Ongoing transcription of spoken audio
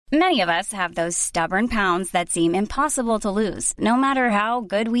Many of us have those stubborn pounds that seem impossible to lose, no matter how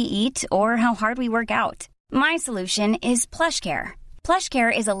good we eat or how hard we work out. My solution is PlushCare.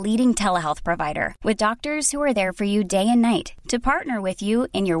 PlushCare is a leading telehealth provider with doctors who are there for you day and night to partner with you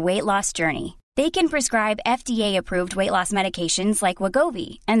in your weight loss journey. They can prescribe FDA-approved weight loss medications like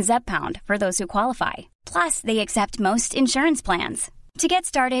Wegovy and Zepbound for those who qualify. Plus, they accept most insurance plans. To get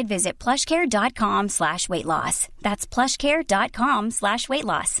started, visit plushcare.com/weightloss. That's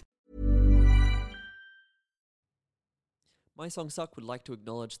plushcare.com/weightloss. My Song Suck would like to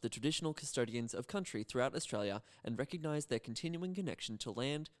acknowledge the traditional custodians of country throughout Australia and recognise their continuing connection to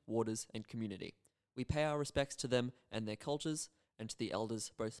land, waters and community. We pay our respects to them and their cultures, and to the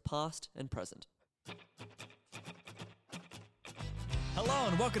elders both past and present. Hello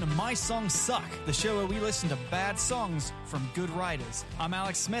and welcome to My Songs Suck, the show where we listen to bad songs from good writers. I'm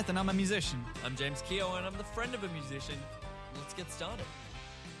Alex Smith and I'm a musician. I'm James Keogh and I'm the friend of a musician. Let's get started.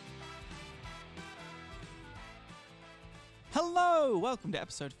 Hello, welcome to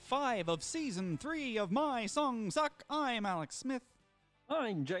episode 5 of season 3 of My Songs Suck. I'm Alex Smith.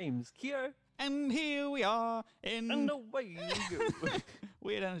 I'm James Keogh. And here we are in... And away we go.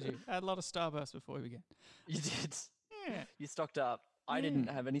 Weird energy. I had a lot of Starburst before we began. You did. Yeah. You stocked up. I didn't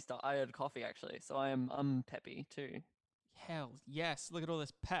have any stuff. I had coffee actually, so I'm peppy too. Hell yes, look at all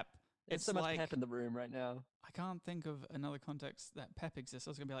this pep. There's so much pep in the room right now. I can't think of another context that pep exists.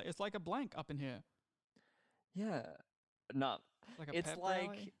 I was going to be like, it's like a blank up in here. Yeah. No. It's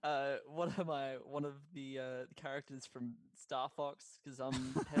like one of the characters from Star Fox, because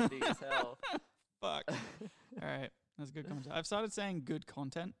I'm peppy as hell. Fuck. All right. That's good content. I've started saying good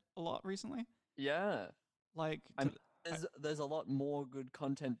content a lot recently. Yeah. Like... There's a lot more good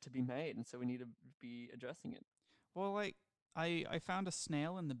content to be made, and so we need to be addressing it. Well, like, I found a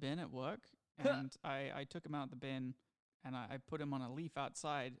snail in the bin at work, and I took him out of the bin, and I put him on a leaf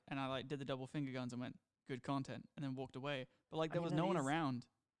outside, and I, like, did the double finger guns and went, good content, and then walked away. But, like, there was no one around.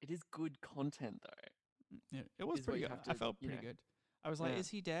 It is good content, though. Yeah, it was pretty good. I felt pretty good. I was like, is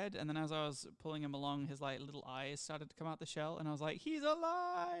he dead? And then as I was pulling him along, his like little eyes started to come out the shell, and I was like, he's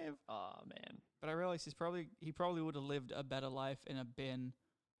alive! Oh, man. But I realized he probably would have lived a better life in a bin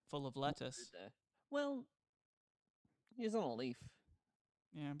full of lettuce. Well, he's on a leaf.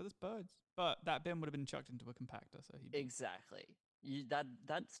 Yeah, but there's birds. But that bin would have been chucked into a compactor, so he exactly.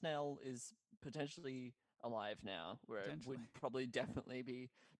 That snail is potentially alive now, where it would probably definitely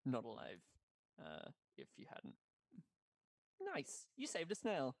be not alive if you hadn't. Nice. You saved a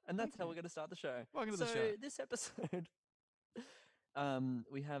snail. And that's how we're going to start the show. Welcome to the show. So this episode,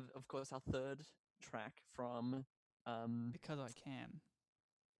 we have, of course, our third track from... Because I Can.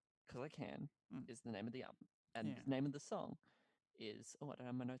 Because I Can is the name of the album. And the name of the song is... Oh, I don't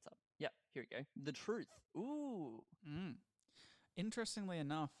have my notes up. Yep, here we go. The Truth. Ooh. Interestingly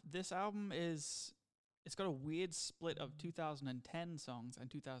enough, this album is... It's got a weird split of 2010 songs and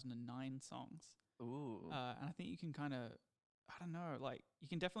 2009 songs. Ooh. And I think you can kind of... I don't know, like, you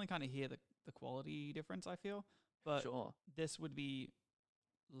can definitely kind of hear the quality difference, I feel. But this would be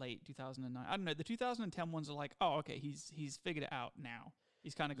late 2009. I don't know, the 2010 ones are like, oh, okay, he's figured it out now.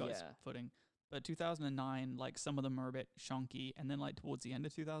 He's kind of got his footing. But 2009, like, some of them are a bit shonky. And then, like, towards the end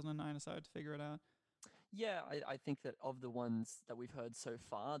of 2009, I started to figure it out. Yeah, I think that of the ones that we've heard so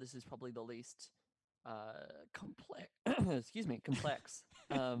far, this is probably the least complex. Excuse me, complex.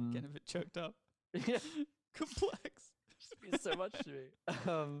 Getting a bit choked up. Yeah. Complex. It's so much to me.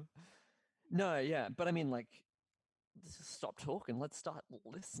 No, yeah, but I mean, like, just stop talking. Let's start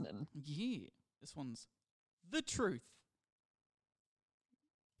listening. Yeah, this one's The Truth.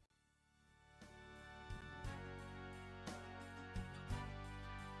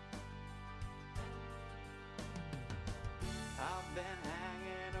 I've been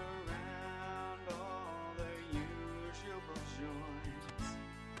hanging around all the usual joints.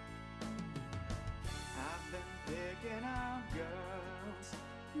 I've been picking out girls,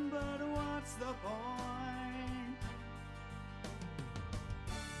 but what's the point?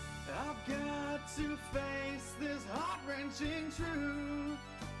 I've got to face this heart-wrenching truth.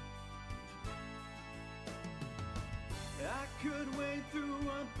 I could wade through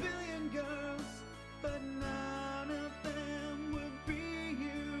 1,000,000,000 girls, but none of them would be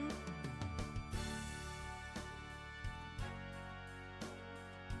you.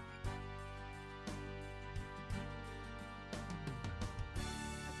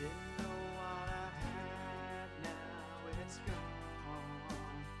 I didn't know what I had, now it's gone.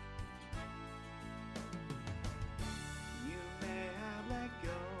 You may have let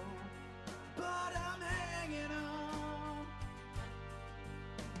go, but I'm hanging on.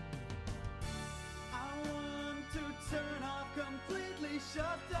 I want to turn off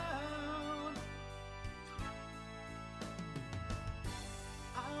shut down.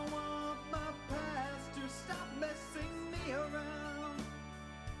 I want my past to stop messing me around.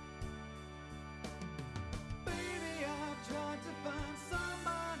 Baby, I've tried to find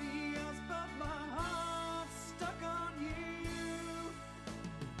somebody else, but my heart's stuck on you.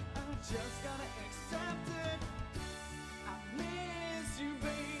 I just gotta accept it. I miss you,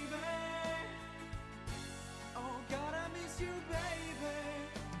 baby. Oh God, I miss you, baby.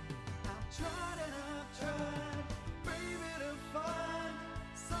 I've tried and I've tried, baby, to find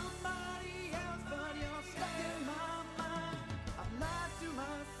somebody else, but you're stuck in my mind. I've lied to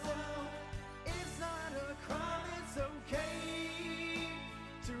myself. It's not a crime, it's okay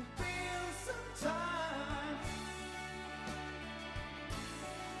to feel sometimes.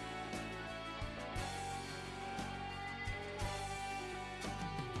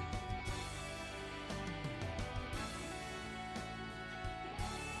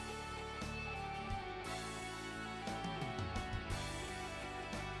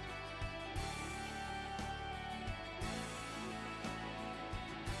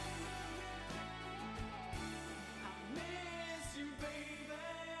 I miss you, baby.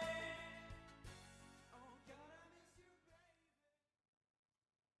 Oh God, I miss you, baby.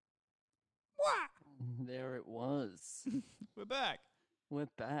 There it was. We're back. We're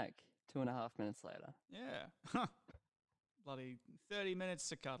back 2.5 minutes later. Yeah. Bloody 30 minutes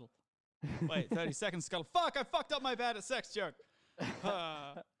to cuddle. Wait, 30 seconds to cuddle. Fuck, I fucked up my bad at sex joke.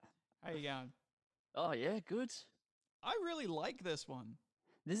 How you going? Oh yeah, good. I really like this one.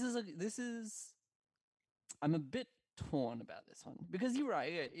 This is. I'm a bit torn about this one because you're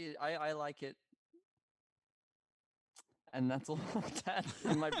right. I like it, and that's all I've had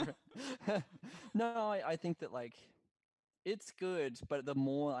in my. No, I think that like it's good, but the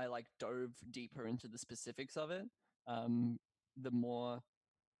more I like dove deeper into the specifics of it, the more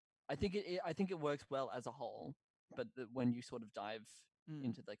I think it works well as a whole. But when you sort of dive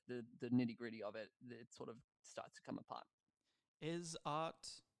into like the nitty gritty of it, it sort of starts to come apart. Is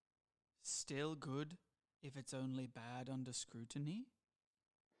art still good if it's only bad under scrutiny?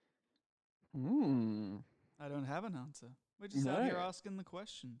 I don't have an answer. We're just out here No. asking the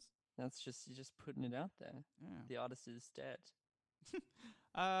questions. You're just putting it out there. Yeah. The artist is dead.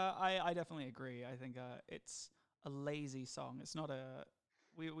 I definitely agree. I think it's a lazy song. It's not a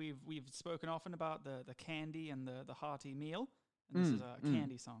we've spoken often about the candy and the hearty meal, and this is a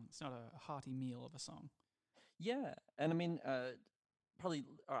candy song. It's not a hearty meal of a song. Yeah, and I mean, probably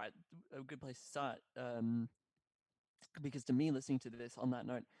all right. A good place to start, because to me, listening to this on that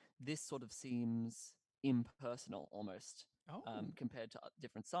note, this sort of seems impersonal almost, compared to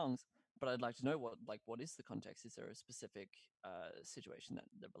different songs. But I'd like to know what is the context? Is there a specific situation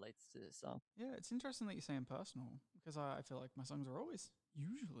that relates to this song? Yeah, it's interesting that you're saying personal because I feel like my songs are always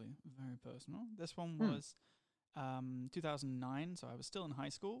usually very personal. This one was 2009, so I was still in high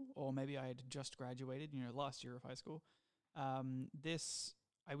school, or maybe I had just graduated, last year of high school.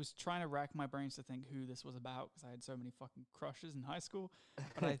 I was trying to rack my brains to think who this was about because I had so many fucking crushes in high school.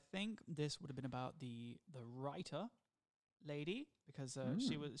 But I think this would have been about the writer lady because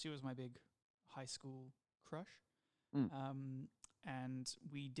she was my big high school crush. And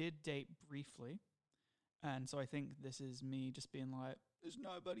we did date briefly. And so I think this is me just being like, there's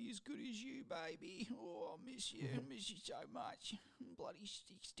nobody as good as you, baby. Oh, I miss you. I miss you so much. I'm bloody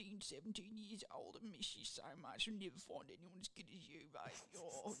 16, 17 years old. I miss you so much. I'll never find anyone as good as you, baby.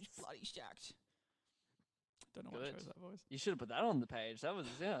 Oh, it's bloody sucks. Don't know what chose that voice. You should have put that on the page. That was.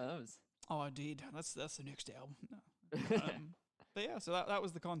 Oh, I did. That's the next album. No. But yeah, so that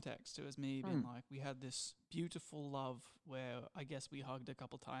was the context. It was me being like, we had this beautiful love where I guess we hugged a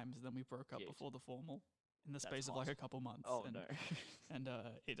couple times and then we broke up before the formal in the space of like a couple months. Oh and, no! And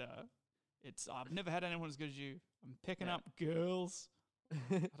it's I've never had anyone as good as you. I'm picking up girls.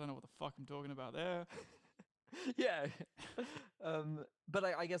 I don't know what the fuck I'm talking about there. Yeah, but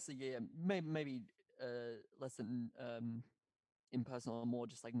I guess maybe less than impersonal, more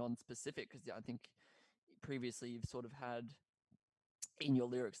just like non-specific, because I think previously you've sort of had in your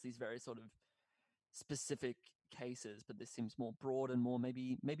lyrics these very sort of specific cases, but this seems more broad and more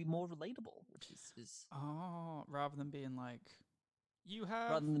maybe more relatable, which is rather than being like you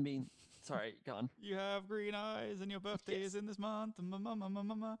have rather than being sorry, go on. You have green eyes and your birthday is in this month.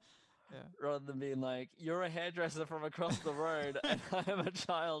 Yeah. Rather than being like, you're a hairdresser from across the road and I'm a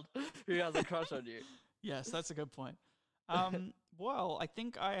child who has a crush on you. Yes, that's a good point. Well, I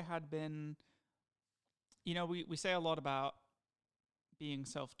think I had been, we say a lot about being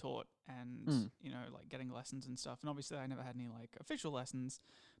self-taught and, like getting lessons and stuff. And obviously I never had any like official lessons,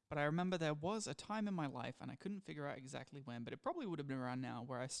 But I remember there was a time in my life, and I couldn't figure out exactly when, but it probably would have been around now,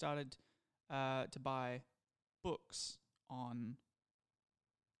 where I started to buy books on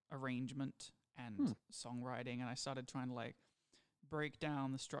arrangement and songwriting, and I started trying to like break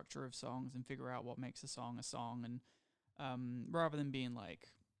down the structure of songs and figure out what makes a song, and rather than being like,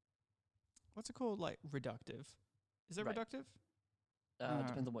 what's it called, like reductive? Is it Right. reductive?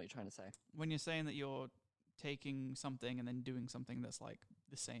 Depends on what you're trying to say. When you're saying that you're taking something and then doing something that's like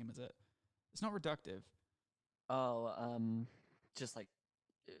the same as it, it's not reductive. Oh, just like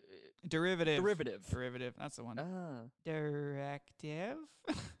Derivative. derivative. Derivative. That's the one. Ah. Directive.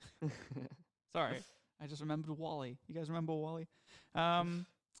 Sorry, I just remembered Wally. You guys remember Wally? Yeah,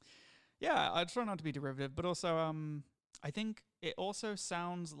 I try not to be derivative, but also I think it also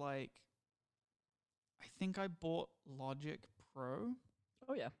sounds like, I think I bought Logic Pro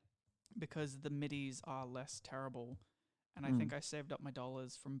Oh yeah. because the MIDIs are less terrible, and I think I saved up my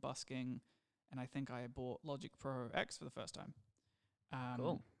dollars from busking, and I think I bought Logic Pro X for the first time.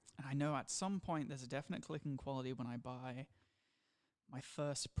 Cool. And I know at some point there's a definite clicking quality when I buy my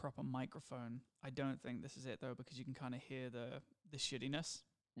first proper microphone. I don't think this is it though, because you can kind of hear the shittiness.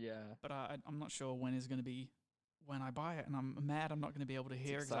 Yeah. But I'm not sure when is going to be when I buy it, and I'm mad I'm not going to be able to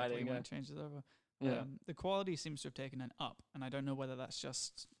hear exactly exciting, when yeah. it changes over. Yeah. The quality seems to have taken an up, and I don't know whether that's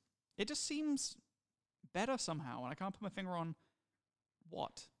just, it just seems better somehow, and I can't put my finger on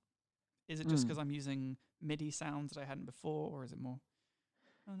what. Is it just because I'm using MIDI sounds that I hadn't before, or is it more?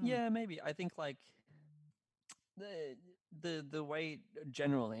 I don't know. Yeah, maybe. I think like the way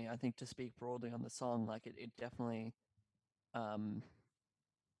generally, I think to speak broadly on the song, like it definitely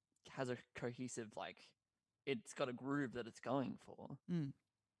has a cohesive, like it's got a groove that it's going for, Mm.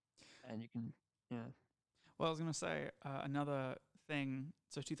 and you can Well, I was going to say another thing.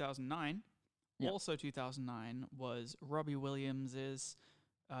 So 2009, Yep. also 2009 was Robbie Williams's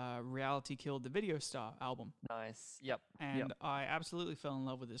Reality Killed the Video Star album. nice. Yep. And I absolutely fell in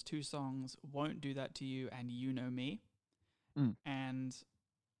love with his two songs, Won't Do That to You and You Know Me. Mm. And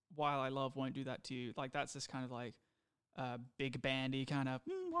while I love Won't Do That to You, like that's this kind of like big bandy kind of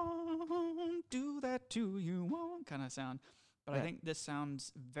won't do that to you, won't kind of sound. But I Yeah. think this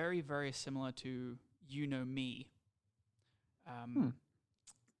sounds very, very similar to You Know Me.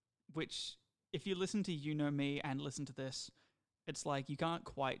 Which, if you listen to You Know Me and listen to this, it's like you can't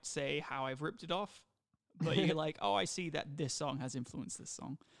quite say how I've ripped it off, but you're like, oh, I see that this song has influenced this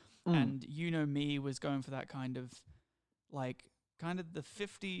song. And You Know Me was going for that kind of like the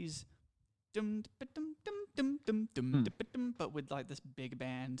 50s dum dum dum dum dum dum dum, but with like this big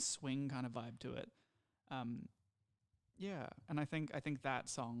band swing kind of vibe to it. Yeah, and I think that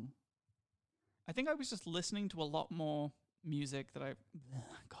song, I think I was just listening to a lot more music that I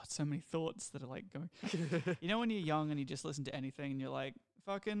got so many thoughts that are like going. You know when you're young and you just listen to anything and you're like,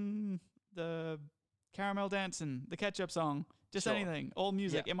 fucking the Caramel Dancing, the Ketchup Song, just Sure. anything, all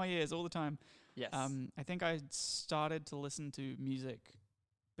music in my ears all the time. Yes. I think I started to listen to music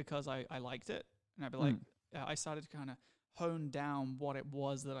because I liked it, and I'd be like, I started to kind of hone down what it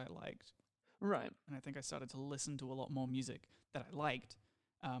was that I liked, Right. and I think I started to listen to a lot more music that I liked,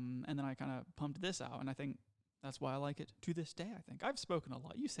 and then I kind of pumped this out, and I think that's why I like it to this day. I think I've spoken a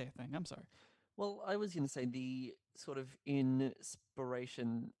lot. You say a thing. I'm sorry. Well, I was going to say the sort of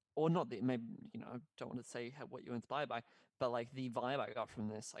inspiration, or not the, maybe, I don't want to say what you're inspired by, but like the vibe I got from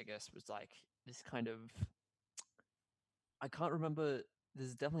this, I guess, was like this kind of, I can't remember,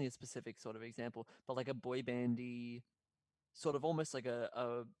 there's definitely a specific sort of example, but like a boy bandy, sort of almost like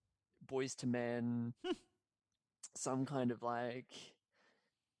a Boys to Men, some kind of like,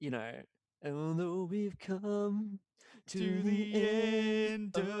 although we've come to the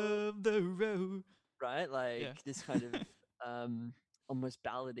end of the road. right? Like Yeah. this kind of almost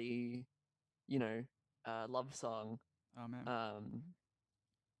ballady, love song. Oh man.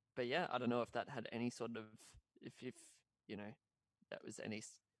 But yeah, I don't know if that had any sort of if that was any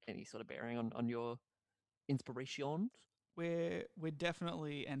sort of bearing on your inspiration. We're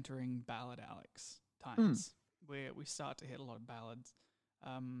definitely entering ballad Alex times, where we start to hit a lot of ballads.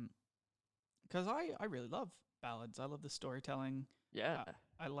 Because I really love ballads. I love the storytelling. Yeah.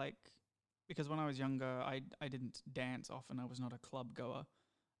 I like, because when I was younger, I didn't dance often. I was not a club goer.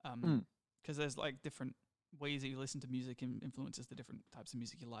 Because there's like different ways that you listen to music influences the different types of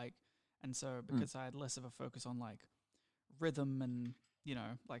music you like. And so because I had less of a focus on like rhythm and,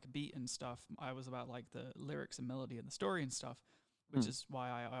 like beat and stuff, I was about like the lyrics and melody and the story and stuff, which is why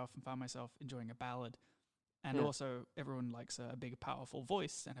I often found myself enjoying a ballad. And also, everyone likes a big, powerful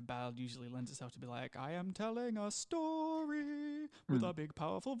voice, and a ballad usually lends itself to be like, I am telling a story with a big,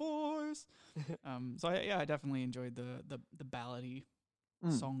 powerful voice. So I definitely enjoyed the ballady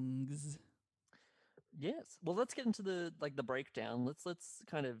songs. Yes. Well, let's get into the breakdown. Let's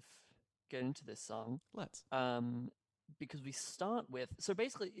kind of get into this song. Let's. Because we start with, so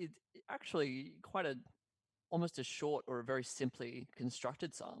basically it's actually quite almost a short or a very simply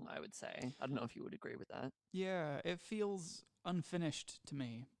constructed song, I would say. I don't know if you would agree with that. Yeah, it feels unfinished to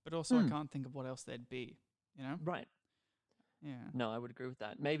me, but also I can't think of what else there'd be, you know? Right. Yeah. No, I would agree with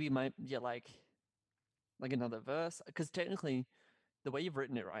that. Maybe like another verse, because technically the way you've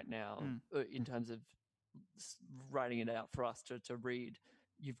written it right now, in terms of writing it out for us to read,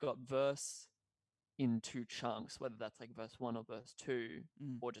 you've got verse in two chunks, whether that's like verse 1 or verse 2,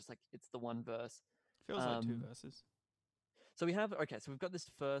 or just like it's the one verse. Feels like two verses. So we have, okay, so we've got this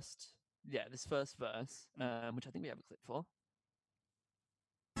first verse, which I think we have a clip for.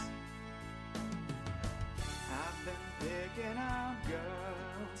 I've been picking out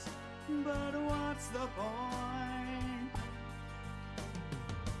girls, but what's the point?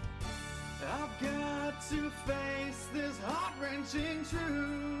 I've got to face this heart-wrenching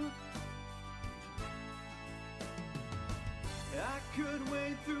truth. I could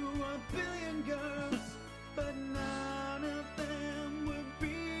wade through a billion girls, but none of them would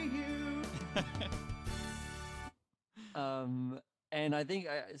be you. And I think,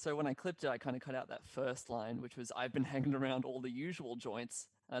 so when I clipped it, I kind of cut out that first line, which was, I've been hanging around all the usual joints.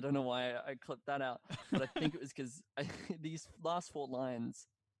 I don't know why I clipped that out, but I think it was because these last 4 lines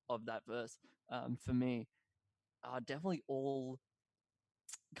of that verse, for me, are definitely all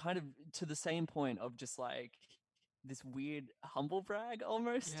kind of to the same point of just like this weird humble brag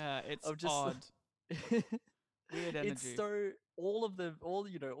almost. Yeah, it's of just odd. Weird energy. It's so,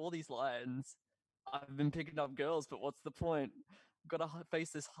 all these lines, I've been picking up girls, but what's the point? Got to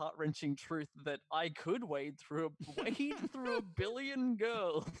face this heart-wrenching truth that I could wade through a billion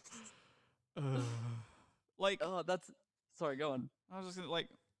girls. Like, Oh, sorry, go on. I was just gonna, like,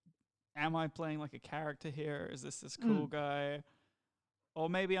 am I playing like a character here? Is this cool guy? Or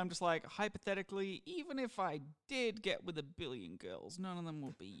maybe I'm just like, hypothetically, even if I did get with a billion girls, none of them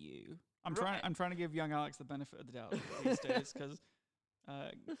will be you. I'm trying to give young Alex the benefit of the doubt these days, because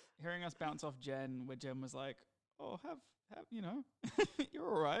hearing us bounce off Jen, where Jen was like, "Oh, have you know, you're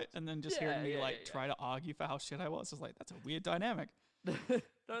all right," and then just hearing me try to argue for how shit I was like, that's a weird dynamic.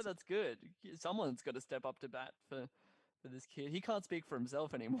 No, that's good. Someone's got to step up to bat for this kid. He can't speak for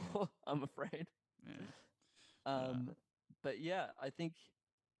himself anymore, I'm afraid. Yeah. But yeah, I think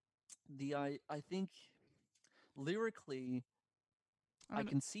I think lyrically, I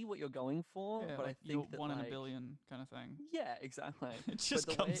can see what you're going for, Yeah, but like I think that, one in a billion kind of thing. Yeah, exactly. It just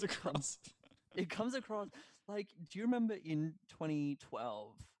But the way comes across. It comes across like, do you remember in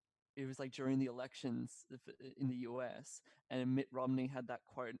 2012? It was like during the elections in the US, and Mitt Romney had that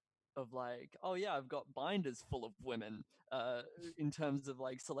quote of like, "Oh yeah, I've got binders full of women," in terms of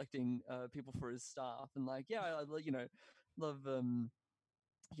like selecting people for his staff, and like, yeah, I love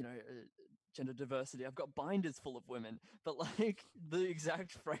gender diversity. I've got binders full of women, but like the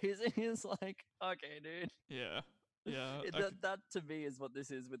exact phrasing is like, okay, dude. Yeah. Yeah. That to me is what this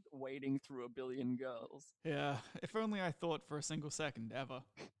is with wading through a billion girls. Yeah. If only I thought for a single second ever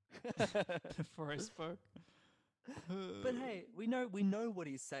before I spoke. But hey, we know what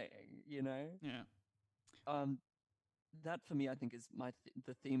he's saying, you know? Yeah. That for me, I think, is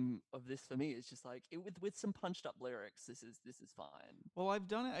the theme of this for me is just like with some punched up lyrics. This is fine. Well, I've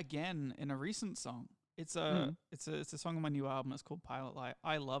done it again in a recent song. It's a song on my new album. It's called Pilot Light.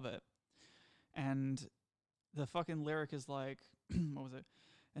 I love it. And the fucking lyric is like, what was it?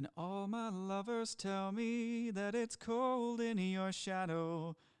 And all my lovers tell me that it's cold in your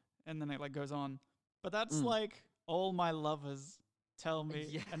shadow. And then it like goes on. But that's like, all my lovers tell me.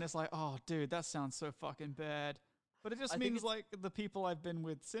 Yeah. And it's like, oh, dude, that sounds so fucking bad. But it just I think means like the people I've been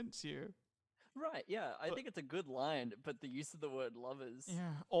with since you. Right, yeah. I think it's a good line, but the use of the word lovers.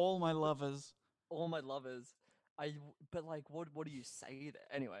 Yeah, all my lovers. All my lovers. But like, what do you say there?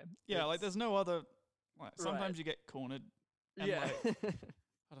 Anyway. Yeah, like there's no other. Like, sometimes Right. you get cornered. And Yeah. like,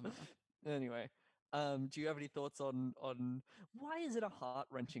 I don't know. Anyway, do you have any thoughts on why is it a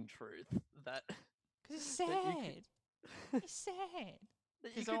heart-wrenching truth that? Because it's that you sad. It's sad. that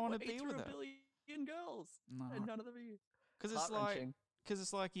you 'Cause I could wanna wade be through with a her. billion girls No. and none of them are you. Because it's like,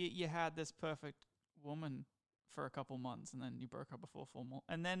 Heart-wrenching. you had this perfect woman for a couple months, and then you broke up before formal,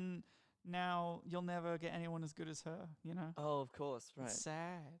 and then now you'll never get anyone as good as her. You know. Oh, of course, right. It's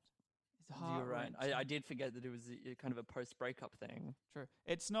sad. It's You're right. I heart-wrenching. did forget that it was kind of a post-breakup thing. True.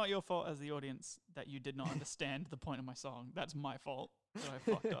 It's not your fault as the audience that you did not understand the point of my song. That's my fault that I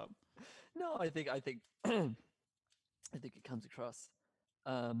fucked up. No, I think I think it comes across.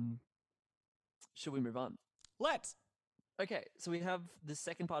 Should we move on? Let's. Okay, so we have the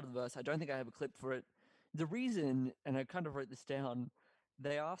second part of the verse. I don't think I have a clip for it. The reason, and I kind of wrote this down,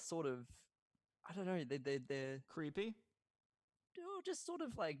 they are sort of, I don't know, they're Creepy. just sort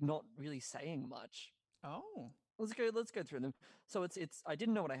of like not really saying much. Oh, Let's go through them. So it's I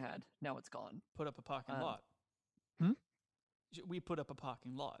didn't know what I had. Now it's gone. put up a parking Um, lot. hmm? We put up a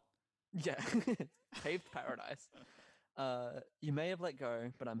parking lot. Yeah, paved paradise. You may have let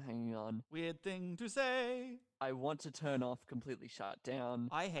go, but I'm hanging on. Weird thing to say. I want to turn off, completely shut down.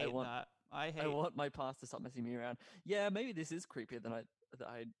 I hate want, that. I hate. I want my past to stop messing me around. Yeah, maybe this is creepier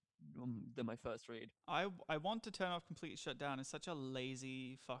than my first read. I want to turn off, completely shut down. It's such a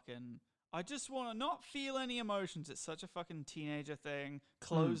lazy fucking. I just want to not feel any emotions. It's such a fucking teenager thing.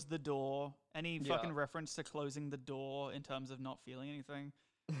 Close the door. Any fucking Yeah. reference to closing the door in terms of not feeling anything.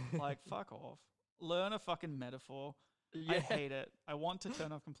 Like, fuck off. Learn a fucking metaphor. I hate it. I want to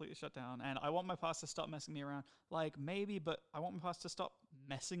turn off, completely shut down. And I want my past to stop messing me around. Like, maybe, but I want my past to stop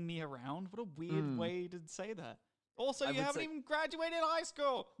messing me around. What a weird way to say that. Also, you would haven't say- even graduated high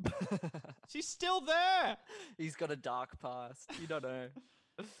school. She's still there. He's got a dark past. You don't know.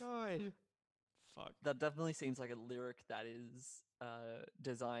 God. Fuck. That definitely seems like a lyric that is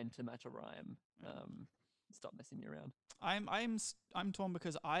designed to match a rhyme. Stop messing me around. I'm torn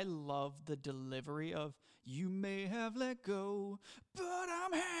because I love the delivery of "You may have let go, but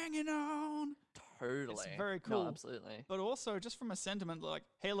I'm hanging on." Totally. It's very cool. No, absolutely. But also, just from a sentiment, like,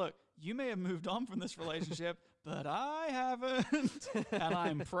 hey, look, you may have moved on from this relationship, but I haven't, and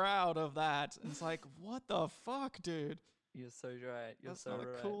I'm proud of that. And it's like, what the fuck, dude? You're so right. You're That's so not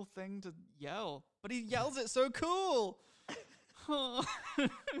right. a cool thing to yell, but he yells it so cool. I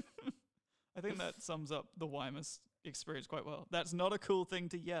think that sums up the Wymus experience quite well. That's not a cool thing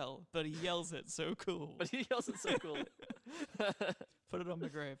to yell, but he yells it so cool. But he yells it so cool. Put it on the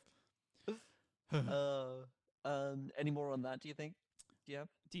grave. Any more on that, do you think? Do you have?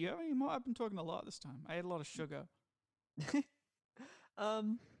 Do you have any more? I've been talking a lot this time. I ate a lot of sugar.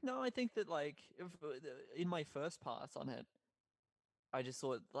 No, I think that like in my first pass on it, I just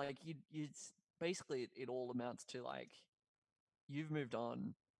thought like you basically it all amounts to like you've moved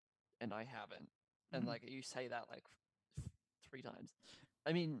on and I haven't, and like you say that like 3 times.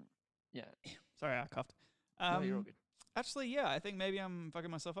 I mean, yeah. Sorry, I coughed. No, you're all good. Actually, yeah, I think maybe I'm fucking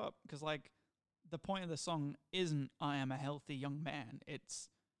myself up because like the point of the song isn't "I am a healthy young man." It's,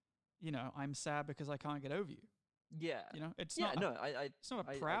 you know, I'm sad because I can't get over you. Yeah. You know, it's Yeah. not. No, It's not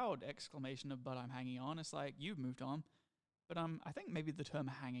a proud exclamation of "but I'm hanging on." It's like you've moved on, but I think maybe the term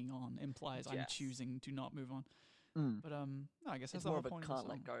 "hanging on" implies I'm Yes. choosing to not move on. Mm. But no, I guess that's It's the more whole of a point can't of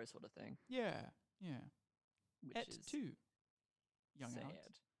the let song. go sort of thing, Yeah, yeah. which Et is tu, young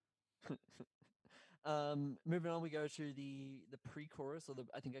Alex. sad. Moving on, we go to the pre-chorus, or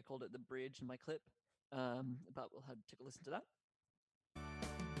I think I called it the bridge in my clip. But we'll take a listen to that.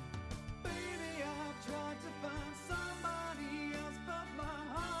 Baby, I've tried to find somebody else, but my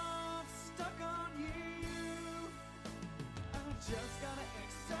heart's stuck on you. I just gotta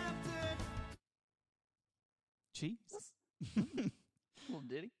accept it. Jeez. Little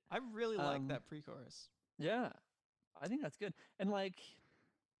ditty. I really like Um, that pre-chorus. Yeah, I think that's good. And like,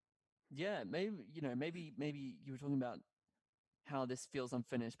 yeah, maybe maybe you were talking about how this feels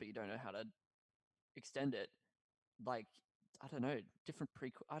unfinished, but you don't know how to extend it. Like, I don't know, different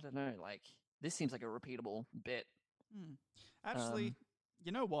I don't know. Like, this seems like a repeatable bit. Actually,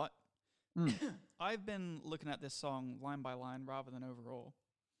 you know what? Mm. I've been looking at this song line by line rather than overall.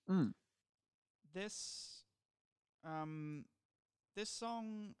 Mm. This, this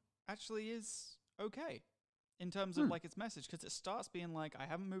song actually is okay in terms of like its message because it starts being like, "I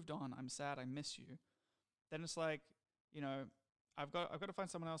haven't moved on. I'm sad. I miss you." Then it's like, you know, I've got to find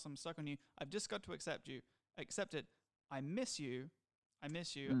someone else. I'm stuck on you. I've just got to accept it. I miss you. I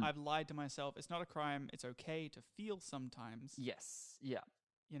miss you. I've lied to myself. It's not a crime. It's okay to feel sometimes. Yes, yeah.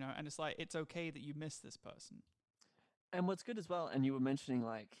 You know, and it's like, it's okay that you miss this person. And what's good as well, and you were mentioning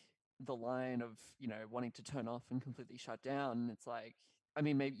like the line of, you know, wanting to turn off and completely shut down. And it's like, I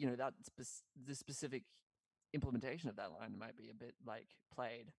mean, maybe, you know, that the specific implementation of that line might be a bit like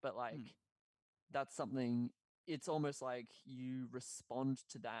played, but like that's something, it's almost like you respond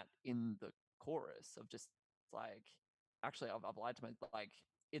to that in the chorus of just like, actually, I've lied to myself. Like,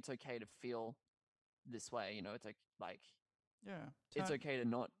 it's okay to feel this way, you know, it's like, Yeah. it's okay to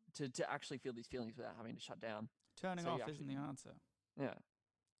not, to actually feel these feelings without having to shut down. Turning So you off isn't the actually- answer. Yeah.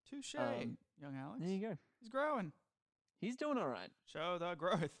 Touche, young Alex. There you go. He's growing. He's doing all right. Show the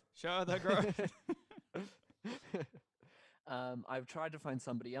growth. Show the growth. I've tried to find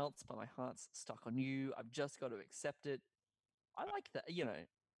somebody else, but my heart's stuck on you. I've just got to accept it. I like that, you know.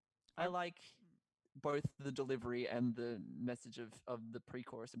 I like both the delivery and the message of the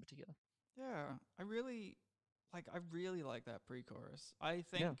pre-chorus in particular. Yeah, I really like that pre-chorus. I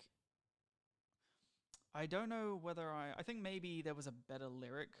think Yeah. I don't know whether I think maybe there was a better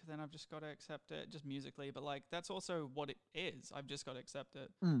lyric than I've just got to accept it just musically, but like that's also what it is. I've just got to accept it.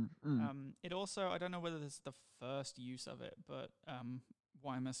 It also, I don't know whether this is the first use of it, but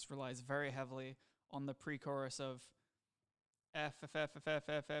Wymus relies very heavily on the pre-chorus of F F F F F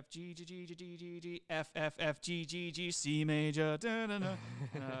F F G G G G G G G F F F G G G C major. Da, da, da.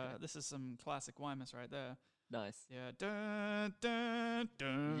 This is some classic Wymus right there. Nice. Yeah. Da, da,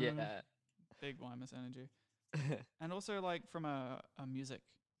 da. Yeah. Big Wymus energy. And also, like, from a music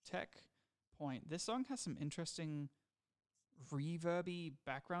tech point, this song has some interesting reverby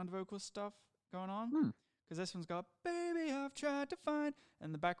background vocal stuff going on. Because this one's got, baby, I've tried to find. And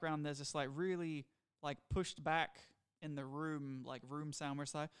in the background, there's this, like, really, like, pushed back in the room, like, room sound where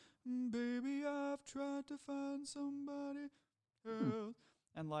it's like, baby, I've tried to find somebody else.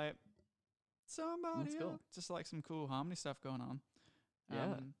 And, like, somebody That's cool. else. Just, like, some cool harmony stuff going on.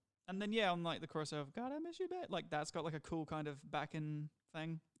 Yeah. And then, yeah, on, like, the chorus of, God, I miss you, bit. Like, that's got, like, a cool kind of back-in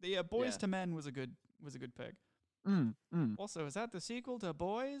thing. The Boys to Men was a good pick. Also, is that the sequel to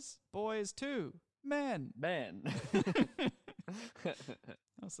Boys? Boys 2 Men. Man. I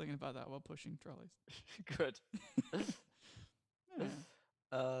was thinking about that while pushing trolleys. Good.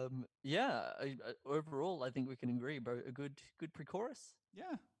 Yeah. Overall, I think we can agree, bro. A good pre-chorus.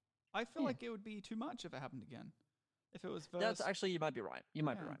 Yeah. I feel Yeah. like it would be too much if it happened again. If it was verse. That's actually, you might be right. You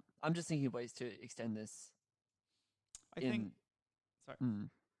might be Yeah. right. I'm just thinking of ways to extend this. I think. Sorry.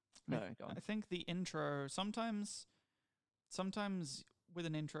 No, go on. I think the intro sometimes with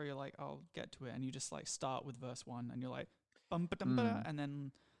an intro you're like, I'll get to it, and you just like start with verse 1 and you're like bum ba dum ba, and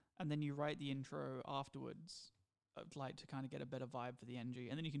then you write the intro afterwards, like to kind of get a better vibe for the energy,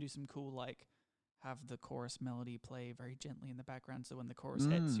 and then you can do some cool like have the chorus melody play very gently in the background, so when the chorus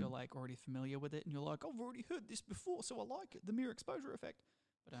hits you're like already familiar with it and you're like, I've already heard this before, so I like it, the mere exposure effect.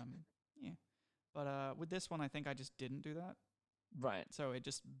 But yeah. But with this one I think I just didn't do that. Right. So it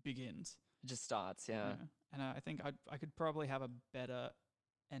just begins. It just starts, yeah. And I think I could probably have a better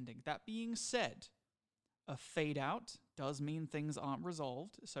ending. That being said, a fade out does mean things aren't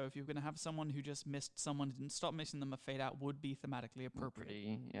resolved. So if you're going to have someone who just missed someone, didn't stop missing them, a fade out would be thematically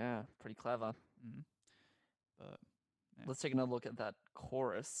appropriate. Pretty clever. But yeah. Let's take another look at that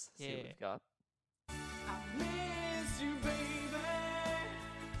chorus. See what we've got. I miss you, baby.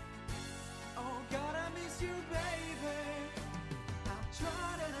 Oh, God, I miss you, baby. I've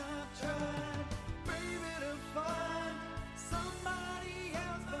tried and I've tried, baby, to find somebody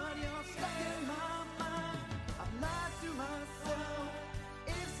else, but you're stuck in my mind. I've lied to myself.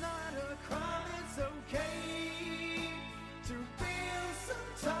 It's not a crime, it's okay to feel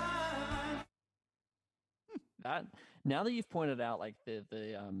some time. That now that you've pointed out like the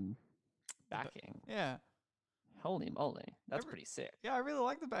backing, Yeah. holy moly, that's pretty sick. Yeah, I really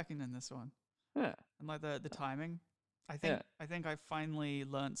like the backing in this one. Yeah. And like the timing. I think I finally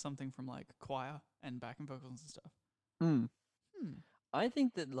learned something from like choir and backing vocals and stuff. I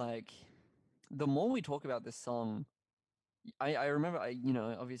think that like the more we talk about this song, I remember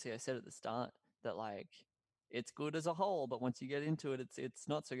obviously I said at the start that like it's good as a whole, but once you get into it, it's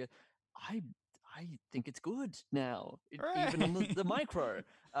not so good. I think it's good now, even on the micro.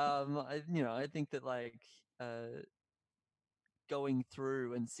 I think that like going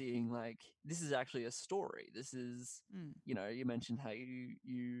through and seeing like this is actually a story. This is you mentioned how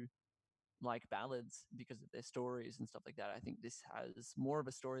you like ballads because of their stories and stuff like that. I think this has more of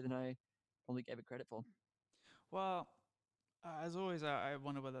a story than I probably gave it credit for. Well, as always, I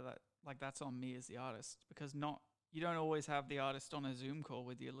wonder whether that's on me as the artist, because you don't always have the artist on a Zoom call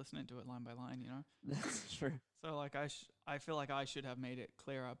with you listening to it line by line, you know? That's true. So like I feel like I should have made it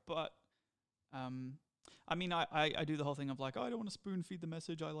clearer, but I mean I do the whole thing of like, oh, I don't want to spoon feed the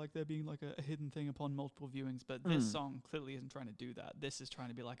message. I like there being like a hidden thing upon multiple viewings, but this song clearly isn't trying to do that. This is trying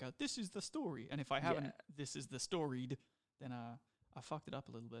to be like this is the story, and if I haven't this is the storied, then I fucked it up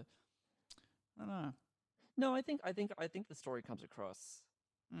a little bit. I don't know. No, I think the story comes across.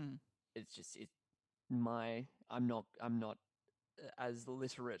 It's just I'm not as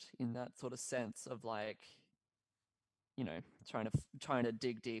literate in that sort of sense of like, trying to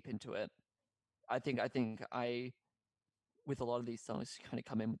dig deep into it. I think I with a lot of these songs kind of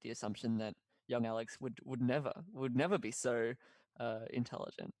come in with the assumption that young Alex would never be so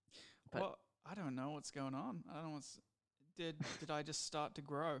intelligent. But well, I don't know what's going on. I don't know did I just start to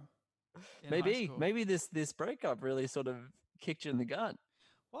grow? Maybe this breakup really sort of kicked you in the gut.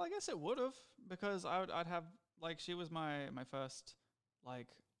 Well, I guess it would have, because I'd have like she was my first, like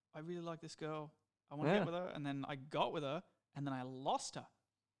I really like this girl. I want to Yeah. get with her, and then I got with her, and then I lost her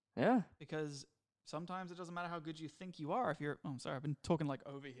Yeah. because sometimes it doesn't matter how good you think you are. If you're, oh, I'm sorry, I've been talking like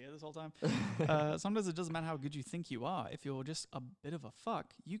over here this whole time. Sometimes it doesn't matter how good you think you are. If you're just a bit of a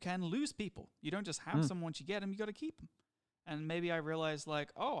fuck, you can lose people. You don't just have someone once you get them, you got to keep them. And maybe I realized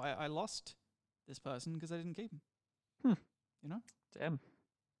like, oh, I lost this person because I didn't keep him. You know? Damn.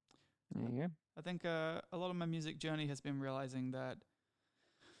 There you go. I think a lot of my music journey has been realizing that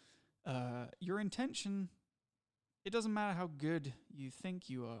your intention, it doesn't matter how good you think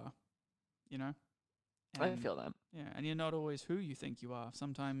you are, you know? I feel that. Yeah, and you're not always who you think you are.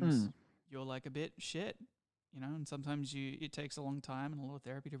 Sometimes you're like a bit shit, you know, and sometimes it takes a long time and a lot of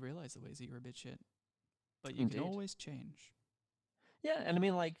therapy to realize the ways that you're a bit shit. But you Indeed. can always change. Yeah, and I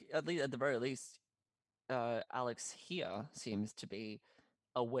mean, like, at the very least, Alex here seems to be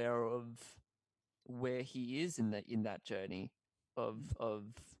aware of where he is in that journey of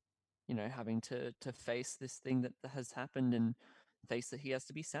you know, having to face this thing that has happened and face that he has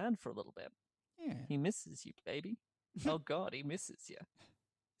to be sad for a little bit. Yeah. He misses you, baby. Oh God, he misses you.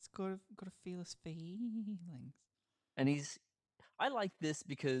 It's got to feel his feelings. And I like this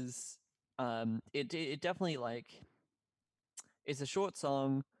because it definitely, like, it's a short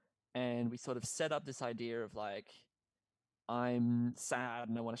song, and we sort of set up this idea of like, I'm sad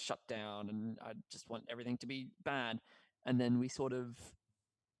and I want to shut down and I just want everything to be bad, and then we sort of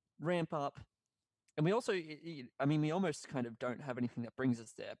ramp up, and we also, I mean, we almost kind of don't have anything that brings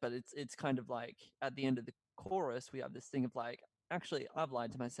us there, but it's kind of like at the end of the chorus we have this thing of like, actually, I've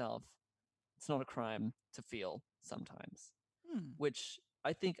lied to myself. It's not a crime to feel sometimes, which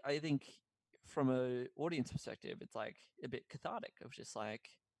I think from a audience perspective, it's like a bit cathartic of just like,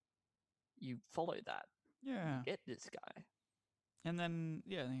 you follow that, Yeah. get this guy. And then,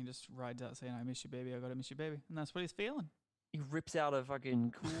 yeah, then he just rides out saying, I miss you, baby. I got to miss you, baby. And that's what he's feeling. He rips out a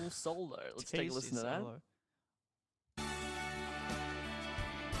fucking cool solo. Let's take a Tasty listen to that. solo.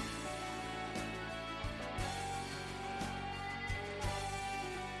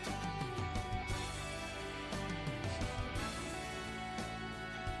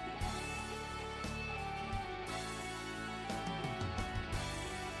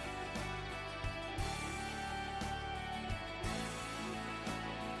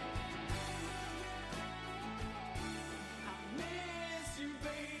 I miss you,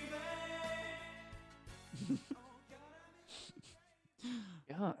 baby.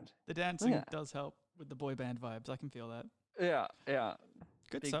 God. The dancing Yeah. does help with the boy band vibes. I can feel that. Yeah, yeah.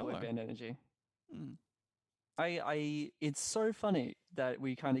 Good Big solo. boy band energy. Hmm. It's so funny that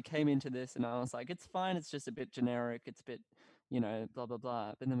we kind of came into this and I was like, it's fine, it's just a bit generic, it's a bit, you know, blah blah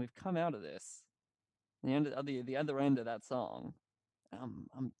blah. But then we've come out of this, the other end of that song.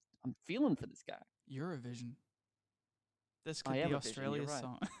 I'm feeling for this guy. Eurovision. This could I be am a vision, Australia's you're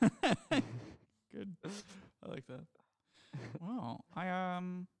song. Good. I like that. Wow.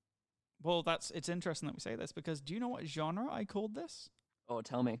 Well, it's interesting that we say this because do you know what genre I called this? Oh,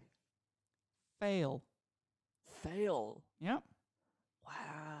 tell me. Fail. Fail. Yep.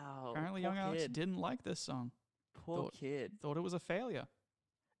 Wow. Apparently, poor young Alex kid. didn't like this song. Poor kid. Thought it was a failure.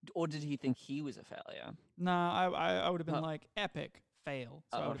 Or did he think he was a failure? Nah, I would have been Oh. like epic fail.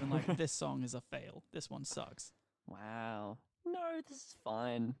 So I Oh. would have been like, this song is a fail. This one sucks. Wow. No, this is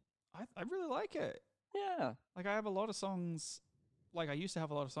fine. I really like it. Yeah. Like I have a lot of songs. Like I used to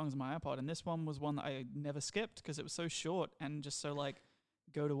have a lot of songs in my iPod, and this one was one that I never skipped because it was so short and just so like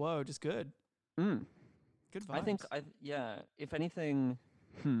go to woe, just good. Mm. Good vibes. I think if anything,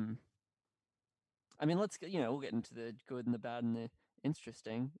 I mean, we'll get into the good and the bad and the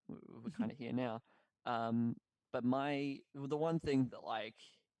interesting. We're kind of here now. But the one thing that, like,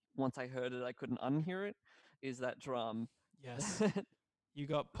 once I heard it, I couldn't unhear it, is that drum. Yes. You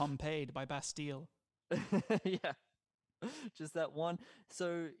got Pompeii by Bastille. Yeah. Just that one.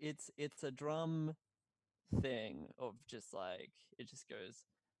 So it's a drum thing of just like, it just goes,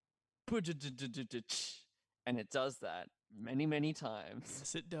 and it does that many times.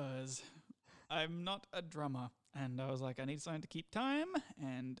 Yes, it does. I'm not a drummer. And I was like, I need something to keep time.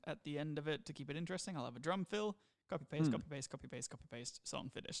 And at the end of it, to keep it interesting, I'll have a drum fill. Copy paste, copy paste, copy paste, copy paste. Song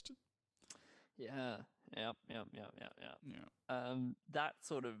finished. Yeah. Yep. Yeah. That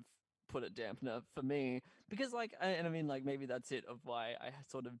sort of put a dampener for me because, like, I mean, like, maybe that's it of why I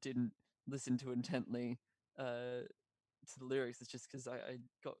sort of didn't listen too intently to the lyrics. It's just because I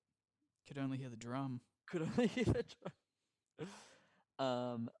Could only hear the drum. could only hear the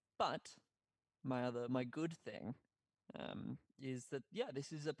drum. But my good thing is that, yeah,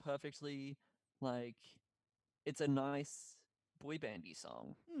 this is a perfectly, like, it's a nice boy bandy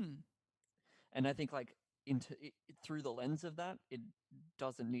song. Hmm. And I think, like, through the lens of that. It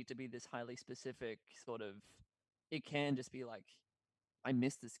doesn't need to be this highly specific sort of. It can just be like, I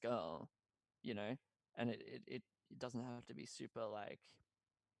miss this girl, you know, and it doesn't have to be super like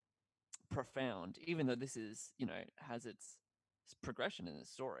profound, even though this is, you know, has its progression in the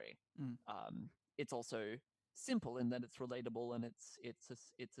story. Mm. It's also simple in that it's relatable and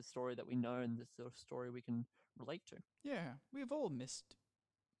it's a story that we know and the sort of story we can relate to. Yeah, we've all missed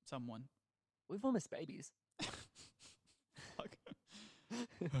someone. We've all missed babies. Fuck.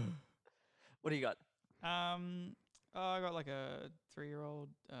 What do you got? I got like a 3-year-old.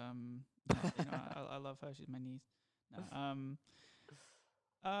 I love her. She's my niece. No,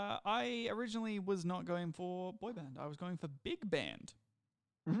 I originally was not going for boy band. I was going for big band.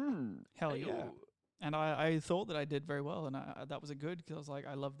 Hell yeah. Ayo. And I thought that I did very well, and that was a good, because I was like,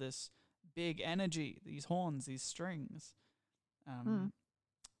 I love this big energy, these horns, these strings.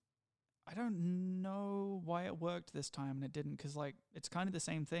 I don't know why it worked this time and it didn't, because like it's kind of the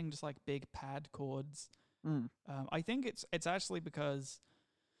same thing, just like big pad chords. I think it's actually because.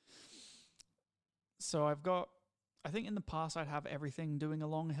 So I think in the past I'd have everything doing a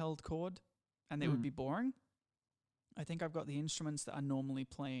long held chord, and it would be boring. I think I've got the instruments that are normally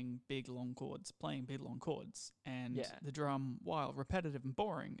playing big long chords, and the drum, while repetitive and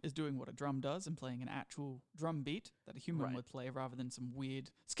boring, is doing what a drum does and playing an actual drum beat that a human would play rather than some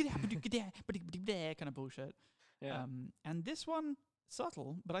weird kind of bullshit. Yeah. And this one,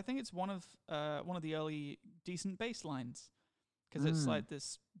 subtle, but I think it's one of the early decent bass lines, because it's like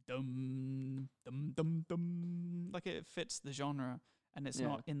this dum dum dum dum, like it fits the genre and it's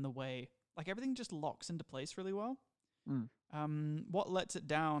not in the way. Like everything just locks into place really well. What lets it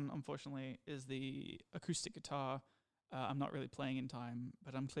down, unfortunately, is the acoustic guitar. I'm not really playing in time,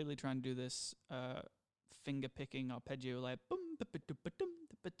 but I'm clearly trying to do this finger picking arpeggio, like boom, but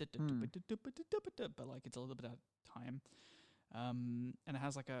like it's a little bit out of time. And it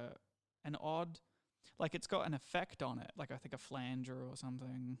has like an odd, like it's got an effect on it, like I think a flanger or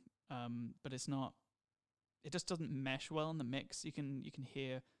something. But it's not. It just doesn't mesh well in the mix. You can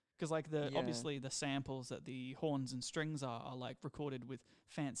hear. Because like obviously the samples that the horns and strings are like recorded with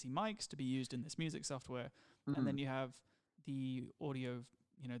fancy mics to be used in this music software, and then you have the audio,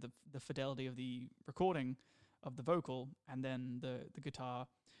 you know, the fidelity of the recording of the vocal, and then the guitar,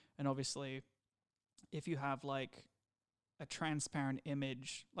 and obviously if you have like a transparent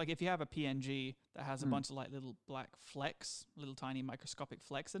image, like if you have a PNG that has a bunch of like little black flecks, little tiny microscopic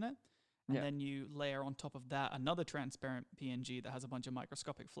flecks in it. And then you layer on top of that another transparent PNG that has a bunch of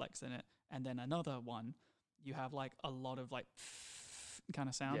microscopic flecks in it, and then another one, you have like a lot of like kind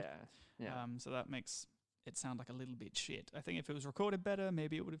of sound. Yeah. So that makes it sound like a little bit shit. I think if it was recorded better,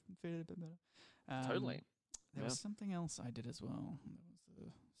 maybe it would have fitted a bit better. Totally. There was something else I did as well. There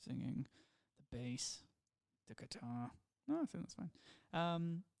was the singing, the bass, the guitar. No, I think that's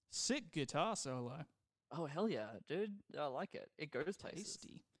fine. Sick guitar solo. Oh hell yeah, dude! I like it. It goes places.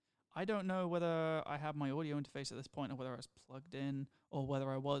 Tasty. I don't know whether I have my audio interface at this point or whether I was plugged in or whether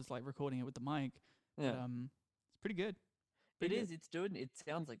I was like recording it with the mic. Yeah. But, it's pretty good. It's doing, it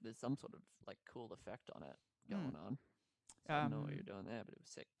sounds like there's some sort of like cool effect on it going on. So I don't know what you're doing there, but it was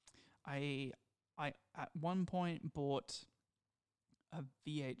sick. I at one point bought a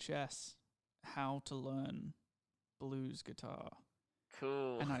VHS how to learn blues guitar.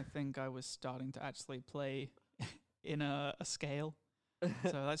 Cool. And I think I was starting to actually play in a scale.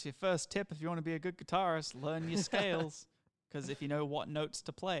 So that's your first tip. If you want to be a good guitarist, learn your scales. Because if you know what notes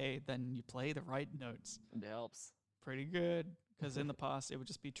to play, then you play the right notes. It helps. Pretty good. Because in the past, it would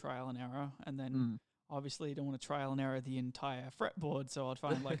just be trial and error. And then obviously you don't want to trial and error the entire fretboard. So I'd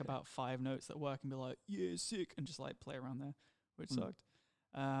find like about 5 notes that work and be like, yeah, sick. And just like play around there, which sucked.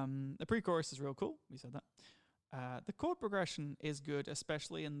 The pre-chorus is real cool. We said that. The chord progression is good,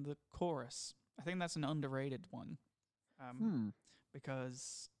 especially in the chorus. I think that's an underrated one.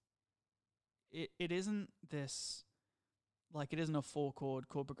 Because it isn't this, like it isn't a 4-chord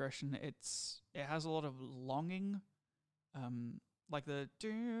chord progression. It has a lot of longing, like the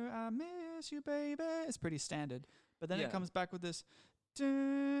 "Do I miss you, baby?" It's pretty standard, but then it comes back with this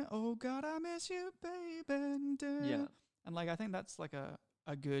 "Oh God, I miss you, baby." Yeah, and like I think that's like a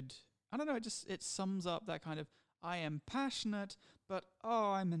good. I don't know. It sums up that kind of I am passionate, but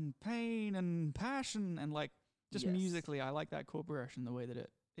I'm in pain and passion, and like. Just musically, I like that chord progression, the way that it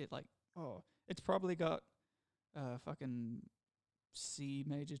like, it's probably got fucking C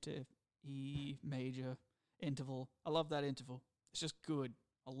major to E major interval. I love that interval. It's just good.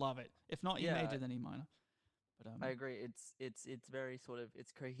 I love it. If not E major, then E minor. But I agree. It's very sort of,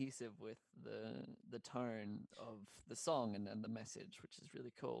 it's cohesive with the tone of the song and the message, which is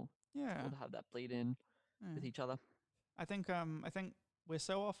really cool. Yeah. It's cool to have that bleed in. with each other. I think we're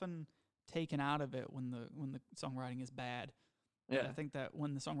so often taken out of it when the songwriting is bad. Yeah. I think that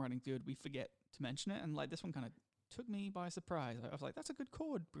when the songwriting's good, we forget to mention it, and like this one kind of took me by surprise. I was like, that's a good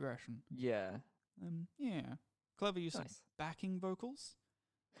chord progression. Yeah. Yeah, clever use of Nice. backing vocals.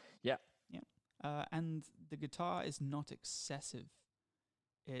 Yeah. And the guitar is not excessive.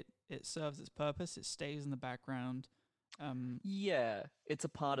 It serves its purpose. It stays in the background. Yeah, it's a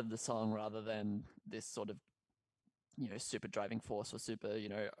part of the song rather than this sort of, super driving force or super,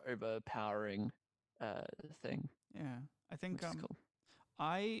 overpowering thing. Yeah, I think Which is cool.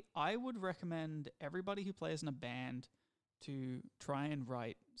 I would recommend everybody who plays in a band to try and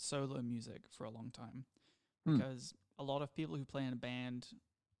write solo music for a long time, because a lot of people who play in a band,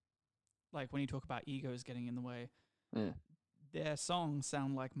 like when you talk about egos getting in the way, Yeah. their songs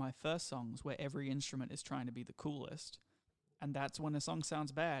sound like my first songs where every instrument is trying to be the coolest. And that's when a song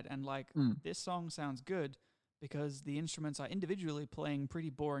sounds bad. And like this song sounds good because the instruments are individually playing pretty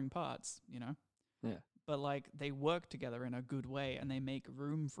boring parts, Yeah. But like they work together in a good way and they make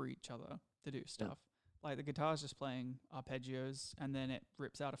room for each other to do stuff. Like the guitar's just playing arpeggios and then it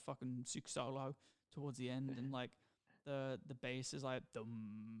rips out a fucking sick solo towards the end, and like the bass is like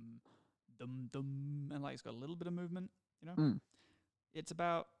dum dum dum, and like it's got a little bit of movement, It's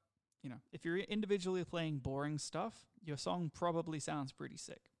about, if you're individually playing boring stuff, your song probably sounds pretty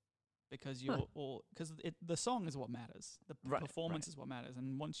sick because the song is what matters. The performance is what matters.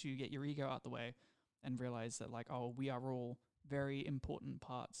 And once you get your ego out the way and realize that like, oh, we are all very important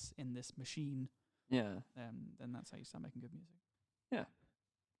parts in this machine. Yeah. Then that's how you start making good music. Yeah.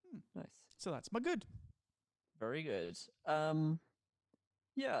 Nice. So that's my good. Very good.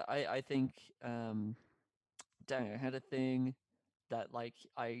 Yeah, I think, dang, I had a thing that like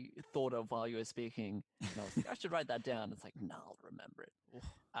I thought of while you were speaking, and I was like, I should write that down. It's like, no, I'll remember it.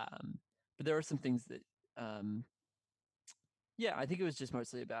 But there are some things that, yeah, I think it was just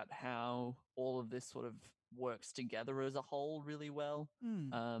mostly about how all of this sort of works together as a whole really well.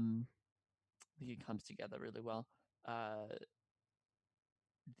 I think it comes together really well.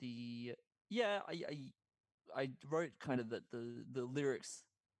 I wrote kind of that the lyrics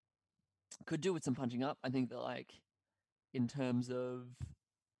could do with some punching up. I think that like in terms of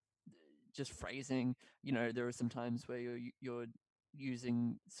just phrasing, there are some times where you're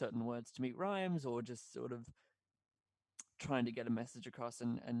using certain words to meet rhymes or just sort of trying to get a message across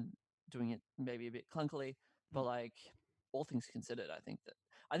and doing it maybe a bit clunkily. But like all things considered, I think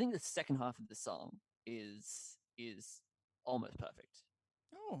the second half of the song is almost perfect.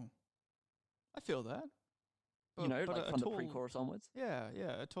 Oh, I feel that. Like from the pre-chorus onwards. Yeah,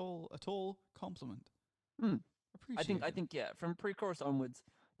 a tall compliment. I think yeah, from pre-chorus onwards,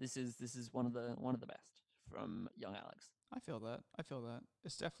 this is one of the best from Young Alex. I feel that.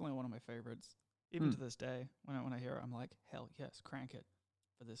 It's definitely one of my favorites. Even to this day, when I hear it, I'm like, hell yes, crank it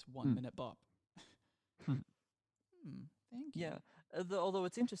for this 1 minute bop. Thank you. Yeah, although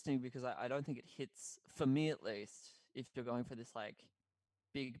it's interesting because I don't think it hits, for me at least, if you're going for this like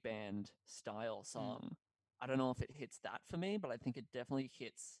big band style song. I don't know if it hits that for me, but I think it definitely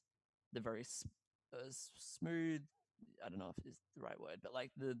hits the very smooth, I don't know if it is the right word, but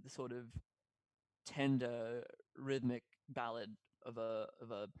like the sort of tender rhythmic ballad of a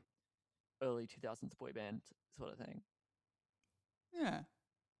early 2000s boy band sort of thing. Yeah.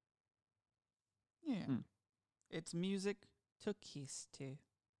 It's music to kiss to.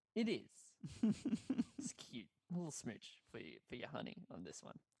 It is. It's cute. A little smooch for your honey on this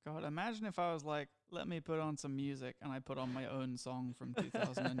one. God, imagine if I was like, let me put on some music, and I put on my own song from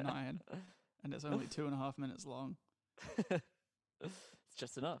 2009, and it's only 2.5 minutes long. It's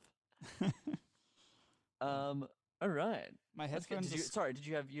just enough. All right. My headphones. Did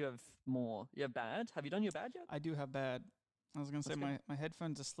you have more? You have bad? Have you done your bad yet? I do have bad. I was gonna say my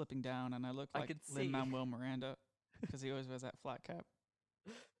headphones are slipping down, and I look like Lin-Manuel Miranda because he always wears that flat cap.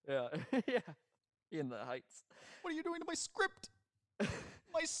 Yeah, yeah. In the Heights. What are you doing to my script?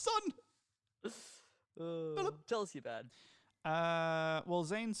 My son. Tell us your bad. Well,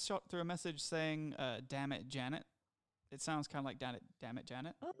 Zane shot through a message saying, "Damn it, Janet." It sounds kind of like "Damn it,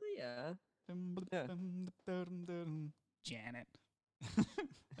 Janet." Oh yeah. Janet.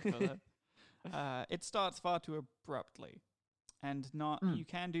 It starts far too abruptly, and you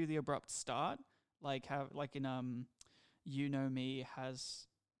can do the abrupt start, like in You Know Me has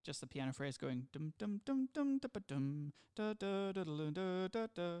just the piano phrase going dum dum dum dum da dum da da da da da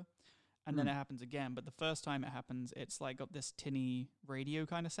da, and then it happens again. But the first time it happens, it's like got this tinny radio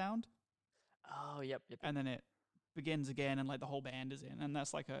kind of sound. Oh yep. And then it begins again, and like the whole band is in, and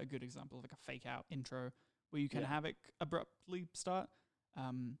that's like a good example of like a fake out intro where you can have it abruptly start.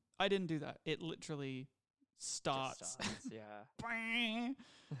 I didn't do that. It literally starts. Yeah.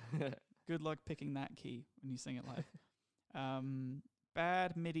 Good luck picking that key when you sing it live.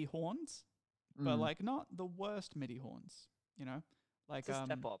 Bad MIDI horns, but like not the worst MIDI horns, you know? Like it's a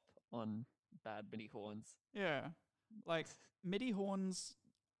step up on bad MIDI horns. Yeah. Like MIDI horns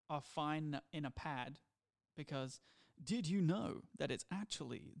are fine in a pad because did you know that it's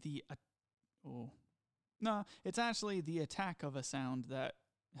actually it's actually the attack of a sound that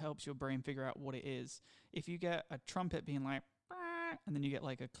helps your brain figure out what it is. If you get a trumpet being like, and then you get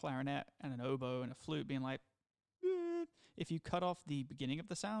like a clarinet and an oboe and a flute being like, if you cut off the beginning of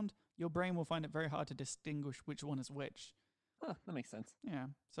the sound, your brain will find it very hard to distinguish which one is which. Huh, that makes sense. Yeah.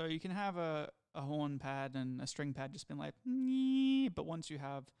 So you can have a horn pad and a string pad just being like, but once you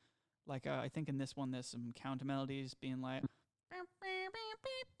have like, I think in this one, there's some counter melodies being like,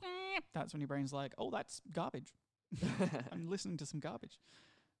 that's when your brain's like, oh, that's garbage. I'm listening to some garbage.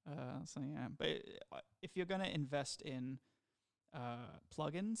 So yeah, but if you're going to invest in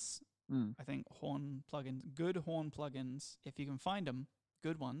plugins, I think good horn plugins, if you can find them,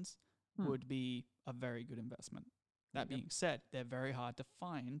 good ones, would be a very good investment. That being said, they're very hard to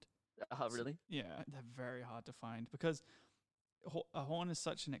find. Really? Yeah, they're very hard to find because a horn is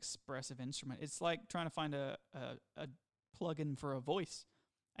such an expressive instrument. It's like trying to find a plugin for a voice,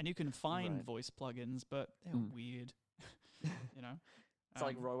 and you can find voice plugins, but they're weird. You know, it's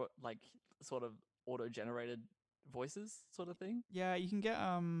like sort of auto-generated voices, sort of thing. Yeah, you can get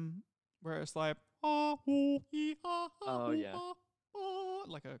where it's like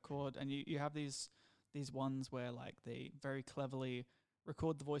like a chord, and you have these ones where like they very cleverly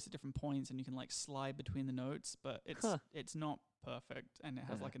record the voice at different points, and you can like slide between the notes, but it's not perfect, and it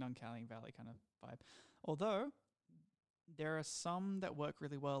has like an uncanny valley kind of vibe. Although there are some that work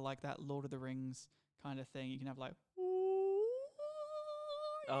really well, like that Lord of the Rings kind of thing. You can have like,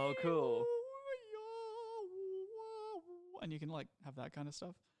 oh, cool, and you can like have that kind of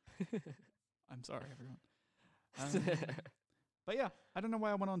stuff. I'm sorry, everyone. But yeah, I don't know why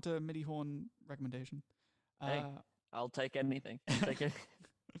I went on to MIDI horn recommendation. Hey, I'll take anything. Take it.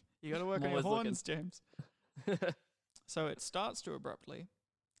 You got to work on your horns, James. So it starts too abruptly.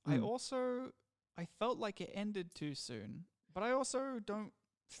 I felt like it ended too soon, but I also don't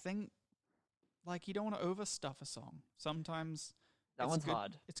think, like, you don't want to overstuff a song. Sometimes that one's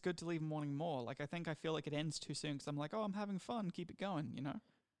hard. It's good to leave them wanting more. Like, I feel like it ends too soon because I'm like, oh, I'm having fun, keep it going, you know?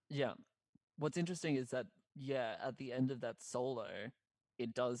 Yeah. What's interesting is that, at the end of that solo,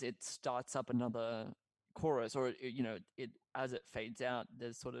 it starts up another chorus, or as it fades out,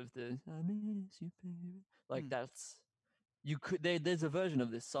 there's sort of the I miss you, baby. Like there's a version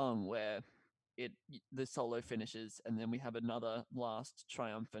of this song where the solo finishes, and then we have another last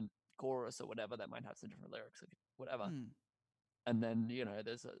triumphant chorus or whatever that might have some different lyrics or whatever, and then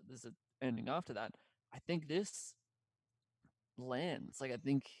there's a ending after that. I think this lands. Like I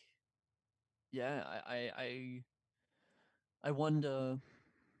think, I wonder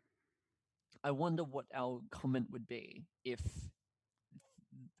what our comment would be if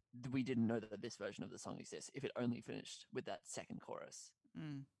we didn't know that this version of the song exists, if it only finished with that second chorus.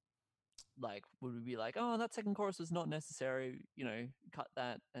 Like, would we be like, oh, that second chorus was not necessary, cut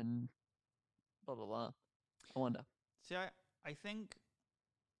that and blah, blah, blah. I wonder. See, I think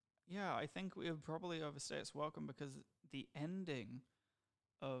we would probably overstay its welcome because the ending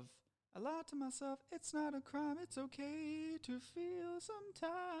of I lied to myself, it's not a crime, it's okay to feel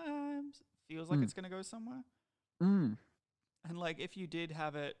sometimes, feels like it's going to go somewhere. And like if you did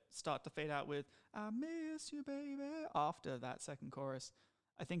have it start to fade out with I miss you, baby, after that second chorus,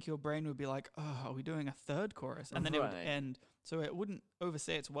 I think your brain would be like, oh, are we doing a third chorus? And then it would end. So it wouldn't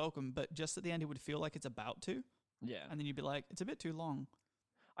overstay its welcome, but just at the end it would feel like it's about to. Yeah. And then you'd be like, it's a bit too long.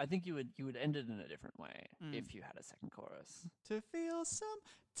 I think you would end it in a different way if you had a second chorus. To feel some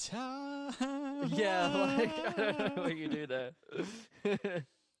time. Yeah, like I don't know what you do there.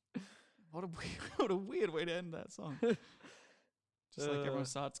 What a weird way to end that song. Just like everyone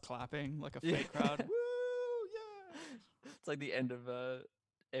starts clapping like a fake crowd. Woo, yeah. It's like the end of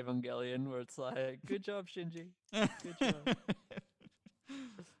Evangelion where it's like, good job, Shinji. Good job.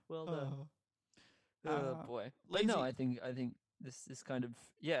 Well done. Oh boy. But no, I think this kind of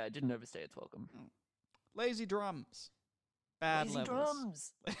it didn't overstay its welcome. Lazy drums. Bad Lazy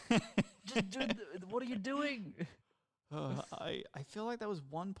levels. drums. What are you doing? I feel like there was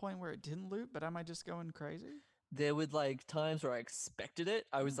one point where it didn't loop, but am I just going crazy? There would like times where I expected it.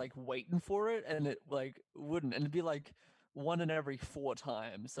 I was like waiting for it, and it like wouldn't, and it'd be like one in every 4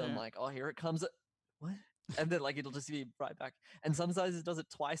 times. So I'm like, oh, here it comes. What? And then like it'll just be right back. And sometimes it does it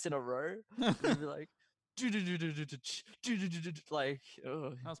twice in a row. It'll be like, like,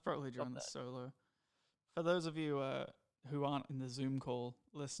 I was probably during the solo. For those of you who aren't in the Zoom call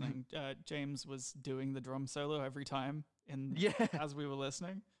listening, James was doing the drum solo every time as we were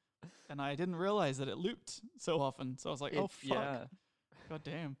listening, and I didn't realize that it looped so often. So I was like, "Oh fuck, Yeah. god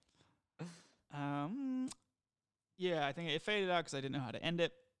damn." Yeah, I think it faded out because I didn't know how to end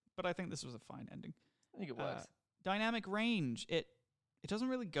it, but I think this was a fine ending. I think it works. Dynamic range. It doesn't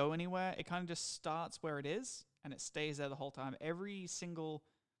really go anywhere. It kind of just starts where it is, and it stays there the whole time. Every single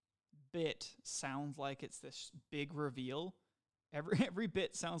bit sounds like it's this big reveal. Every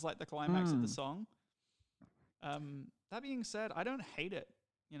bit sounds like the climax of the song. That being said, I don't hate it.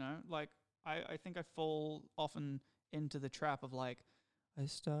 You know, like I think I fall often into the trap of like, I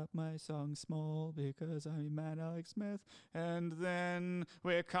start my song small because I'm your man Alex Smith, and then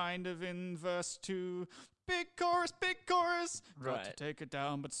we're kind of in verse 2. Big chorus, got to take it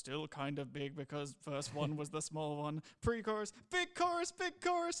down, but still kind of big because verse 1 was the small one. Pre-chorus, big chorus,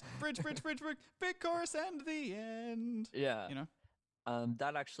 bridge, big chorus, and the end. Yeah. You know?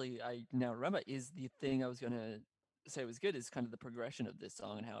 That actually, I now remember, is the thing I was going to say was good, is kind of the progression of this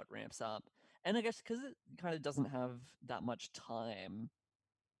song and how it ramps up. And I guess because it kind of doesn't have that much time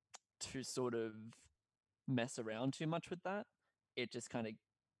to sort of mess around too much with that, it just kind of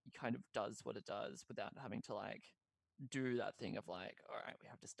does what it does without having to like do that thing of like, all right, we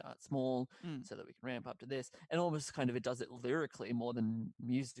have to start small so that we can ramp up to this. And almost kind of it does it lyrically more than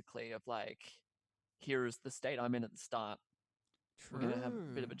musically, of like, here is the state I'm in at the start. True. We're going to have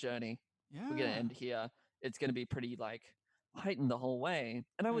a bit of a journey. Yeah. We're going to end here. It's going to be pretty like heightened the whole way.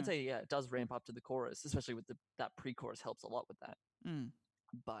 And I would say, yeah, it does ramp up to the chorus, especially with that pre-chorus helps a lot with that.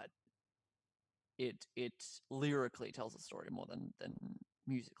 But it lyrically tells a story more than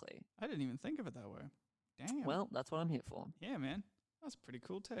musically. I didn't even think of it that way. Damn. Well, that's what I'm here for. Yeah, man. That's a pretty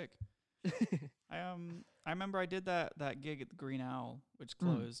cool take. I remember I did that gig at the Green Owl, which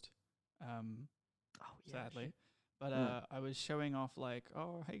closed. Sadly. Shit. But I was showing off like,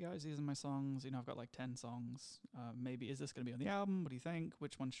 oh, hey guys, these are my songs. You know, I've got like 10 songs. Maybe is this going to be on the album? What do you think?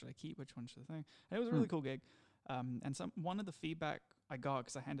 Which one should I keep? Which one should I think? And it was a really cool gig. And one of the feedback I got,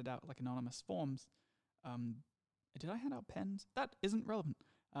 because I handed out like anonymous forms. Did I hand out pens? That isn't relevant.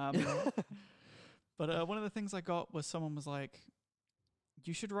 But one of the things I got was someone was like,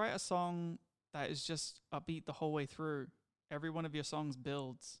 you should write a song that is just upbeat the whole way through. Every one of your songs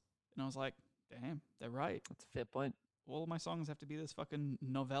builds. And I was like, damn, they're right. That's a fair point. All of my songs have to be this fucking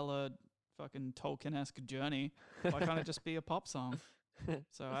novella, fucking Tolkien-esque journey. Why can't it just be a pop song?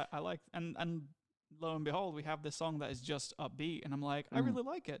 So I like, and lo and behold, we have this song that is just upbeat. And I'm like, I really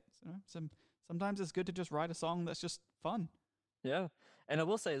like it. So sometimes it's good to just write a song that's just fun. Yeah. And I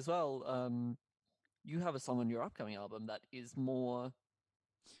will say as well, you have a song on your upcoming album that is more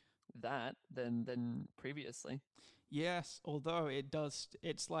that than previously. Yes, although it does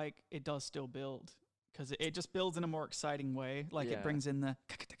still build, because it just builds in a more exciting way. Like it brings in the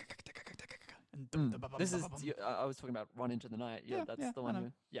this is I was talking about Run Into the Night. Yeah, that's the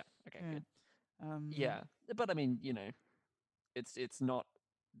one. Yeah. Okay. Good. Yeah, but I mean, you know, it's not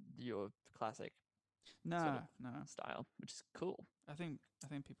your classic sort of style, which is cool. I think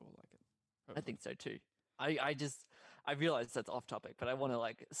people will like it. Hopefully. I think so too. I realize that's off topic, but I want to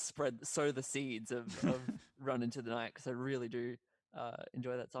like sow the seeds of Run Into the Night, because I really do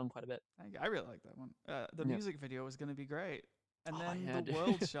enjoy that song quite a bit. I really like that one. The music video was going to be great, and then the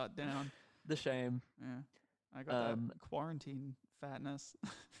world shut down. The shame. Yeah, I got that quarantine fatness.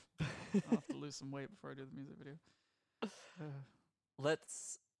 I'll have to lose some weight before I do the music video.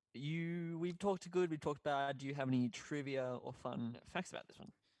 We've talked good, we've talked bad. Do you have any trivia or fun facts about this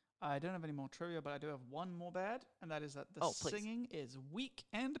one? I don't have any more trivia, but I do have one more bad, and that is that the singing is weak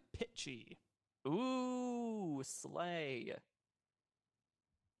and pitchy. Ooh, slay.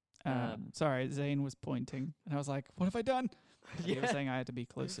 Sorry, Zane was pointing, and I was like, what have I done? He was saying I had to be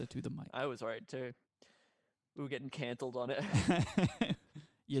closer to the mic. I was worried too. We were getting cancelled on it.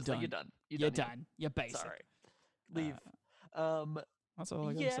 You're done. Like, you're done. You're done. You're basic. Sorry. Leave. That's all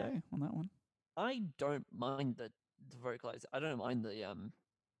I got to say on that one. I don't mind the vocalize. I don't mind the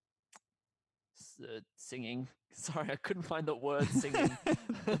singing. Sorry, I couldn't find the word singing.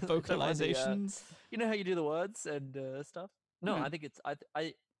 Vocalizations. You know how you do the words and stuff? No, I think it's I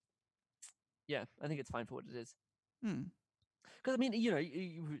think it's fine for what it is. Because I mean, you know,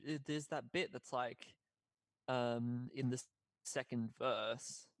 there's that bit that's like in the second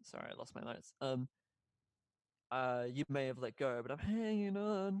verse. Sorry, I lost my notes. You may have let go, but I'm hanging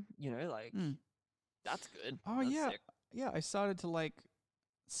on. You know, like that's good. Oh that's yeah, sick. yeah. I started to like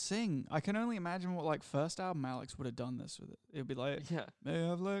sing. I can only imagine what like first album Alex would have done this with it. It'd be like, may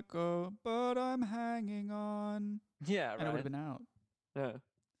have let go, but I'm hanging on. Yeah, and it would have been out. Yeah.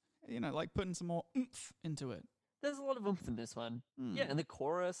 like putting some more oomph into it. There's a lot of oomph in this one. Yeah, Mm. and the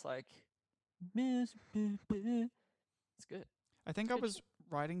chorus, like, it's good. I think I good was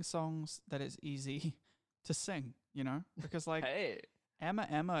writing songs that it's easy to sing, because like Hey,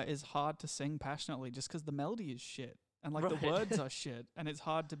 Emma is hard to sing passionately just because the melody is shit and like the Right. words are shit, and it's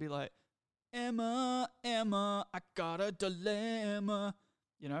hard to be like, Emma, I got a dilemma,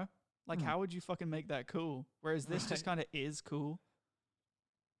 Like, Hmm. how would you fucking make that cool? Whereas this just Right. kind of is cool.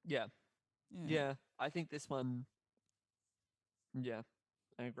 yeah, yeah. I think this one. Yeah,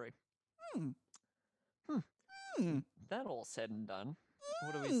 I agree. Hmm. Hmm. Hmm. That all said and done.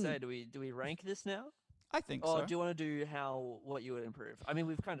 What do we Hmm. say? Do we rank this now? I think Or so. do you want to do what you would improve? I mean,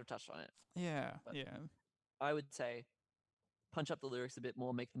 we've kind of touched on it. Yeah, But- yeah. I would say punch up the lyrics a bit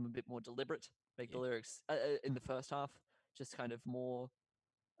more, make them a bit more deliberate. Make the Yeah. lyrics in the first half just kind of more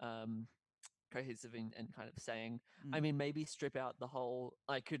cohesive and kind of saying. I Mm. mean, maybe strip out the whole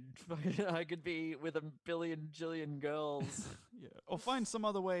I could I could be with a billion jillion girls. Yeah. Or find some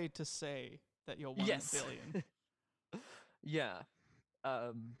other way to say that you're one Yes. in a billion. Yeah.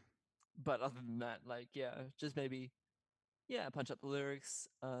 But other than that, like, yeah, just maybe, punch up the lyrics.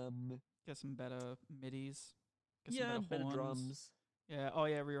 Get some better midis. Get Yeah, some better horns. drums. Yeah. Oh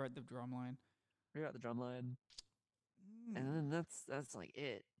yeah, rewrite the drum line. Rewrite the drum line, Mm. and then that's like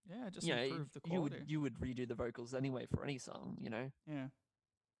it. Yeah, just Yeah, improve the you quality. would redo the vocals anyway for any song, Yeah.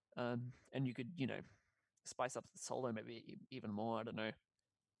 and you could spice up the solo maybe even more. I don't know,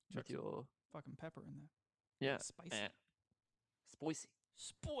 Chuck with your fucking pepper in there. yeah, Spicy. spicy.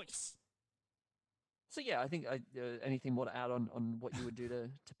 Spice. So yeah, I think anything more to add on what you would do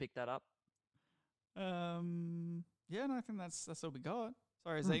to pick that up? Yeah, no, I think that's all we got.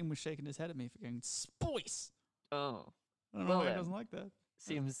 Sorry, Hmm. Zane was shaking his head at me for going spice. Oh, I don't know Well why he then. doesn't like that.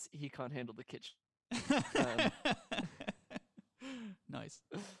 seems he can't handle the kitchen. Nice.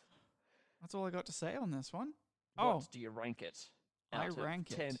 That's all I got to say on this one. What do you rank it? I out of rank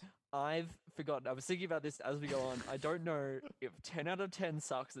 10? it. I've forgotten. I was thinking about this as we go on. I don't know if 10 out of 10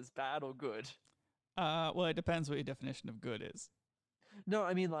 sucks is bad or good. Well, it depends what your definition of good is. No,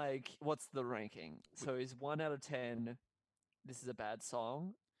 I mean, like, what's the ranking? So is 1 out of 10, this is a bad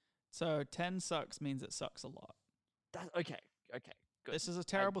song? So 10 sucks means it sucks a lot. Okay, good. This is a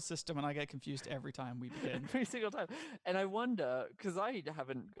terrible system, and I get confused every time we begin. Every single time. And I wonder, because I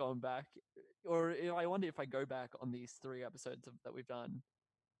haven't gone back, or I wonder if I go back on these 3 episodes that we've done,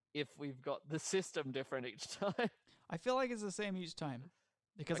 if we've got the system different each time. I feel like it's the same each time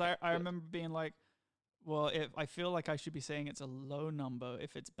because Okay, I good. remember being like, well, if I feel like I should be saying it's a low number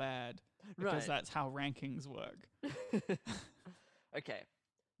if it's bad because Right. that's how rankings work. Okay,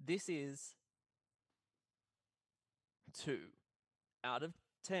 this is 2 out of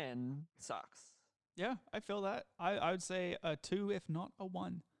 10 sucks. Yeah, I feel that. I would say a 2, if not a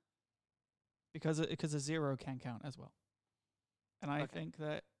 1, because a 0 can count as well. And I Okay. think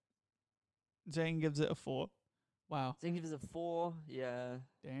that Zane gives it a 4. Wow, Zane gives it a 4. Yeah,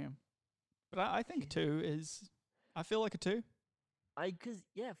 damn. But I think 2 is. I feel like a 2, because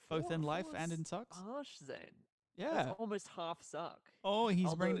both in life 4 and is in sucks. harsh. Zane. Yeah. That's almost half suck. Oh,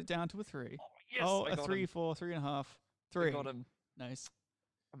 he's bringing although- it down to a 3. Oh, yes, Oh, I a got 3, him. 4, 3.5, I 3. got him. Nice.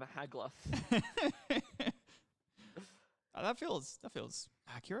 I'm a haggler. That feels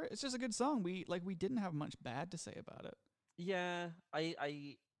accurate. It's just a good song. We didn't have much bad to say about it. Yeah,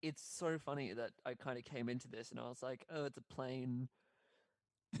 I it's so funny that I kind of came into this and I was like, oh, it's a plain,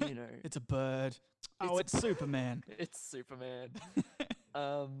 you know, It's a bird. Oh, It's it's Superman. it's Superman.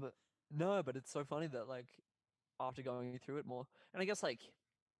 No, but it's so funny that like after going through it more, and I guess like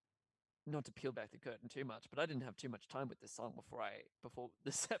not to peel back the curtain too much, but I didn't have too much time with this song before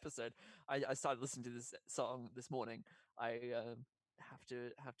this episode. I started listening to this song this morning. I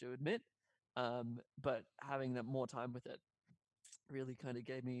have to admit, but having that more time with it really kind of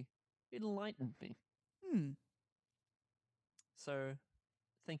enlightened me. Hmm. So,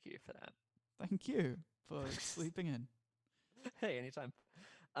 thank you for that. Thank you for sleeping in. Hey, anytime.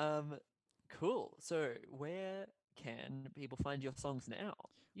 Cool. So, where can people find your songs now?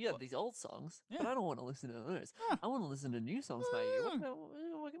 You have Well, these old songs, but yeah. I don't want to listen to those. Ah. I want to listen to new songs by you. What kind of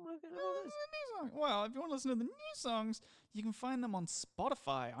those? Well, if you want to listen to the new songs, you can find them on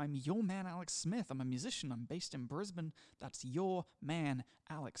Spotify. I'm your man, Alex Smith. I'm a musician. I'm based in Brisbane. That's your man,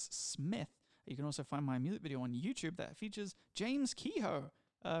 Alex Smith. You can also find my music video on YouTube that features James Kehoe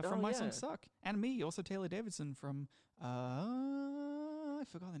from Oh, My yeah. Songs Suck, and me, also Taylor Davidson from I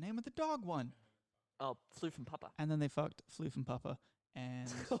forgot the name of the dog one. Oh, Floof and Papa. And then they fucked Floof and Papa.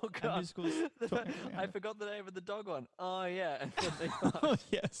 And Oh and god, musicals. I forgot the name of the dog one. Oh yeah, and then they Oh fucked.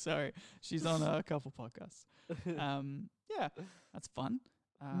 yeah, sorry. She's on a couple podcasts. Yeah, that's fun.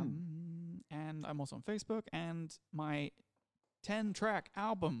 And I'm also on Facebook, and my 10-track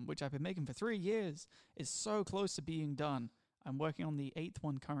album, which I've been making for 3 years, is so close to being done. I'm working on the 8th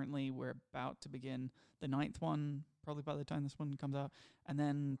one currently. We're about to begin the 9th one, probably by the time this one comes out, and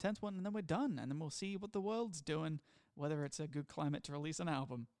then 10th one, and then we're done. And then we'll see what the world's doing, whether it's a good climate to release an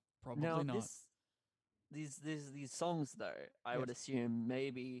album. Probably now, not. These songs, though, I would Yes. assume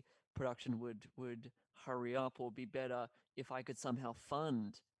maybe production would hurry up or be better if I could somehow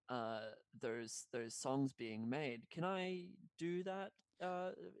fund those songs being made. Can I do that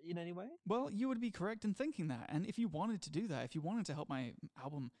in any way? Well, you would be correct in thinking that. And if you wanted to do that, if you wanted to help my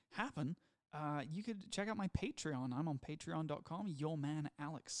album happen, you could check out my Patreon. I'm on patreon.com, your man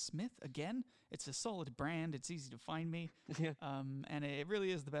Alex Smith. Again, it's a solid brand. It's easy to find me. Yeah. And it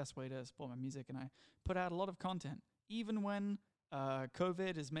really is the best way to support my music. And I put out a lot of content, even when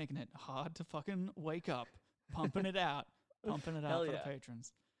COVID is making it hard to fucking wake up, pumping it out for Hell the yeah.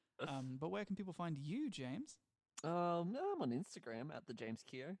 patrons. But where can people find you, James? I'm on Instagram at the James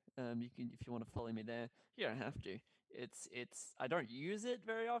Keogh. You can, if you want to follow me there. You don't have to. It's I don't use it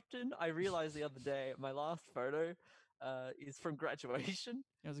very often. I realized the other day my last photo is from graduation.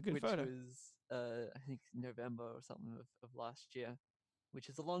 It was a good which photo. was I think November or something of last year, which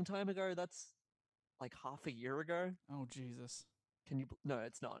is a long time ago. That's like half a year ago. Oh, Jesus. Can you? No,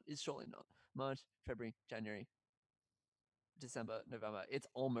 it's not. It's surely not. March, February, January, December, November. It's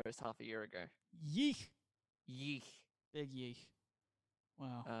almost half a year ago. Yeek. Yeek. Big yeek.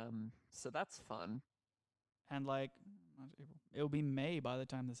 Wow. So that's fun. And like, it'll be May by the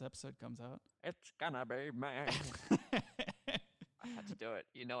time this episode comes out. It's gonna be May. I had to do it.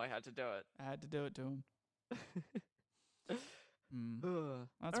 You know I had to do it. I had to do it to him. That's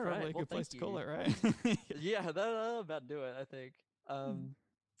All probably right, a well, good place to thank call you. it, right? Yeah, that'll about do it, I think.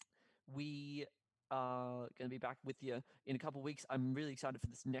 We are going to be back with you in a couple of weeks. I'm really excited for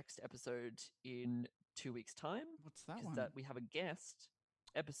this next episode in 2 weeks' time. What's that Because one? that we have a guest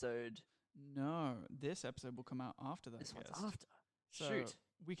episode. No, this episode will come out after that. This one's guest. after. So Shoot.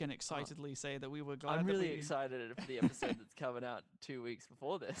 we can excitedly say that we were glad. I'm that really we... excited for the episode that's coming out 2 weeks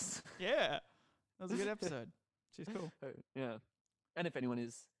before this. Yeah, that was a good episode. She's cool. Yeah. And if anyone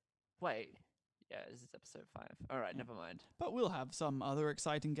is... Wait. Yeah, this is episode 5. All right, Yeah. never mind. But we'll have some other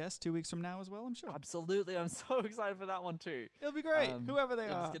exciting guests 2 weeks from now as well, I'm sure. Absolutely. I'm so excited for that one too. It'll be great, whoever they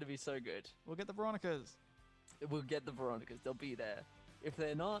It's are. going to be so good. We'll get the Veronicas. We'll get the Veronicas. They'll be there. If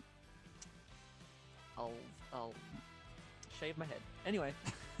they're not, I'll shave my head. Anyway.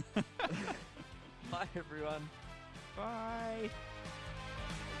 Bye, everyone. Bye.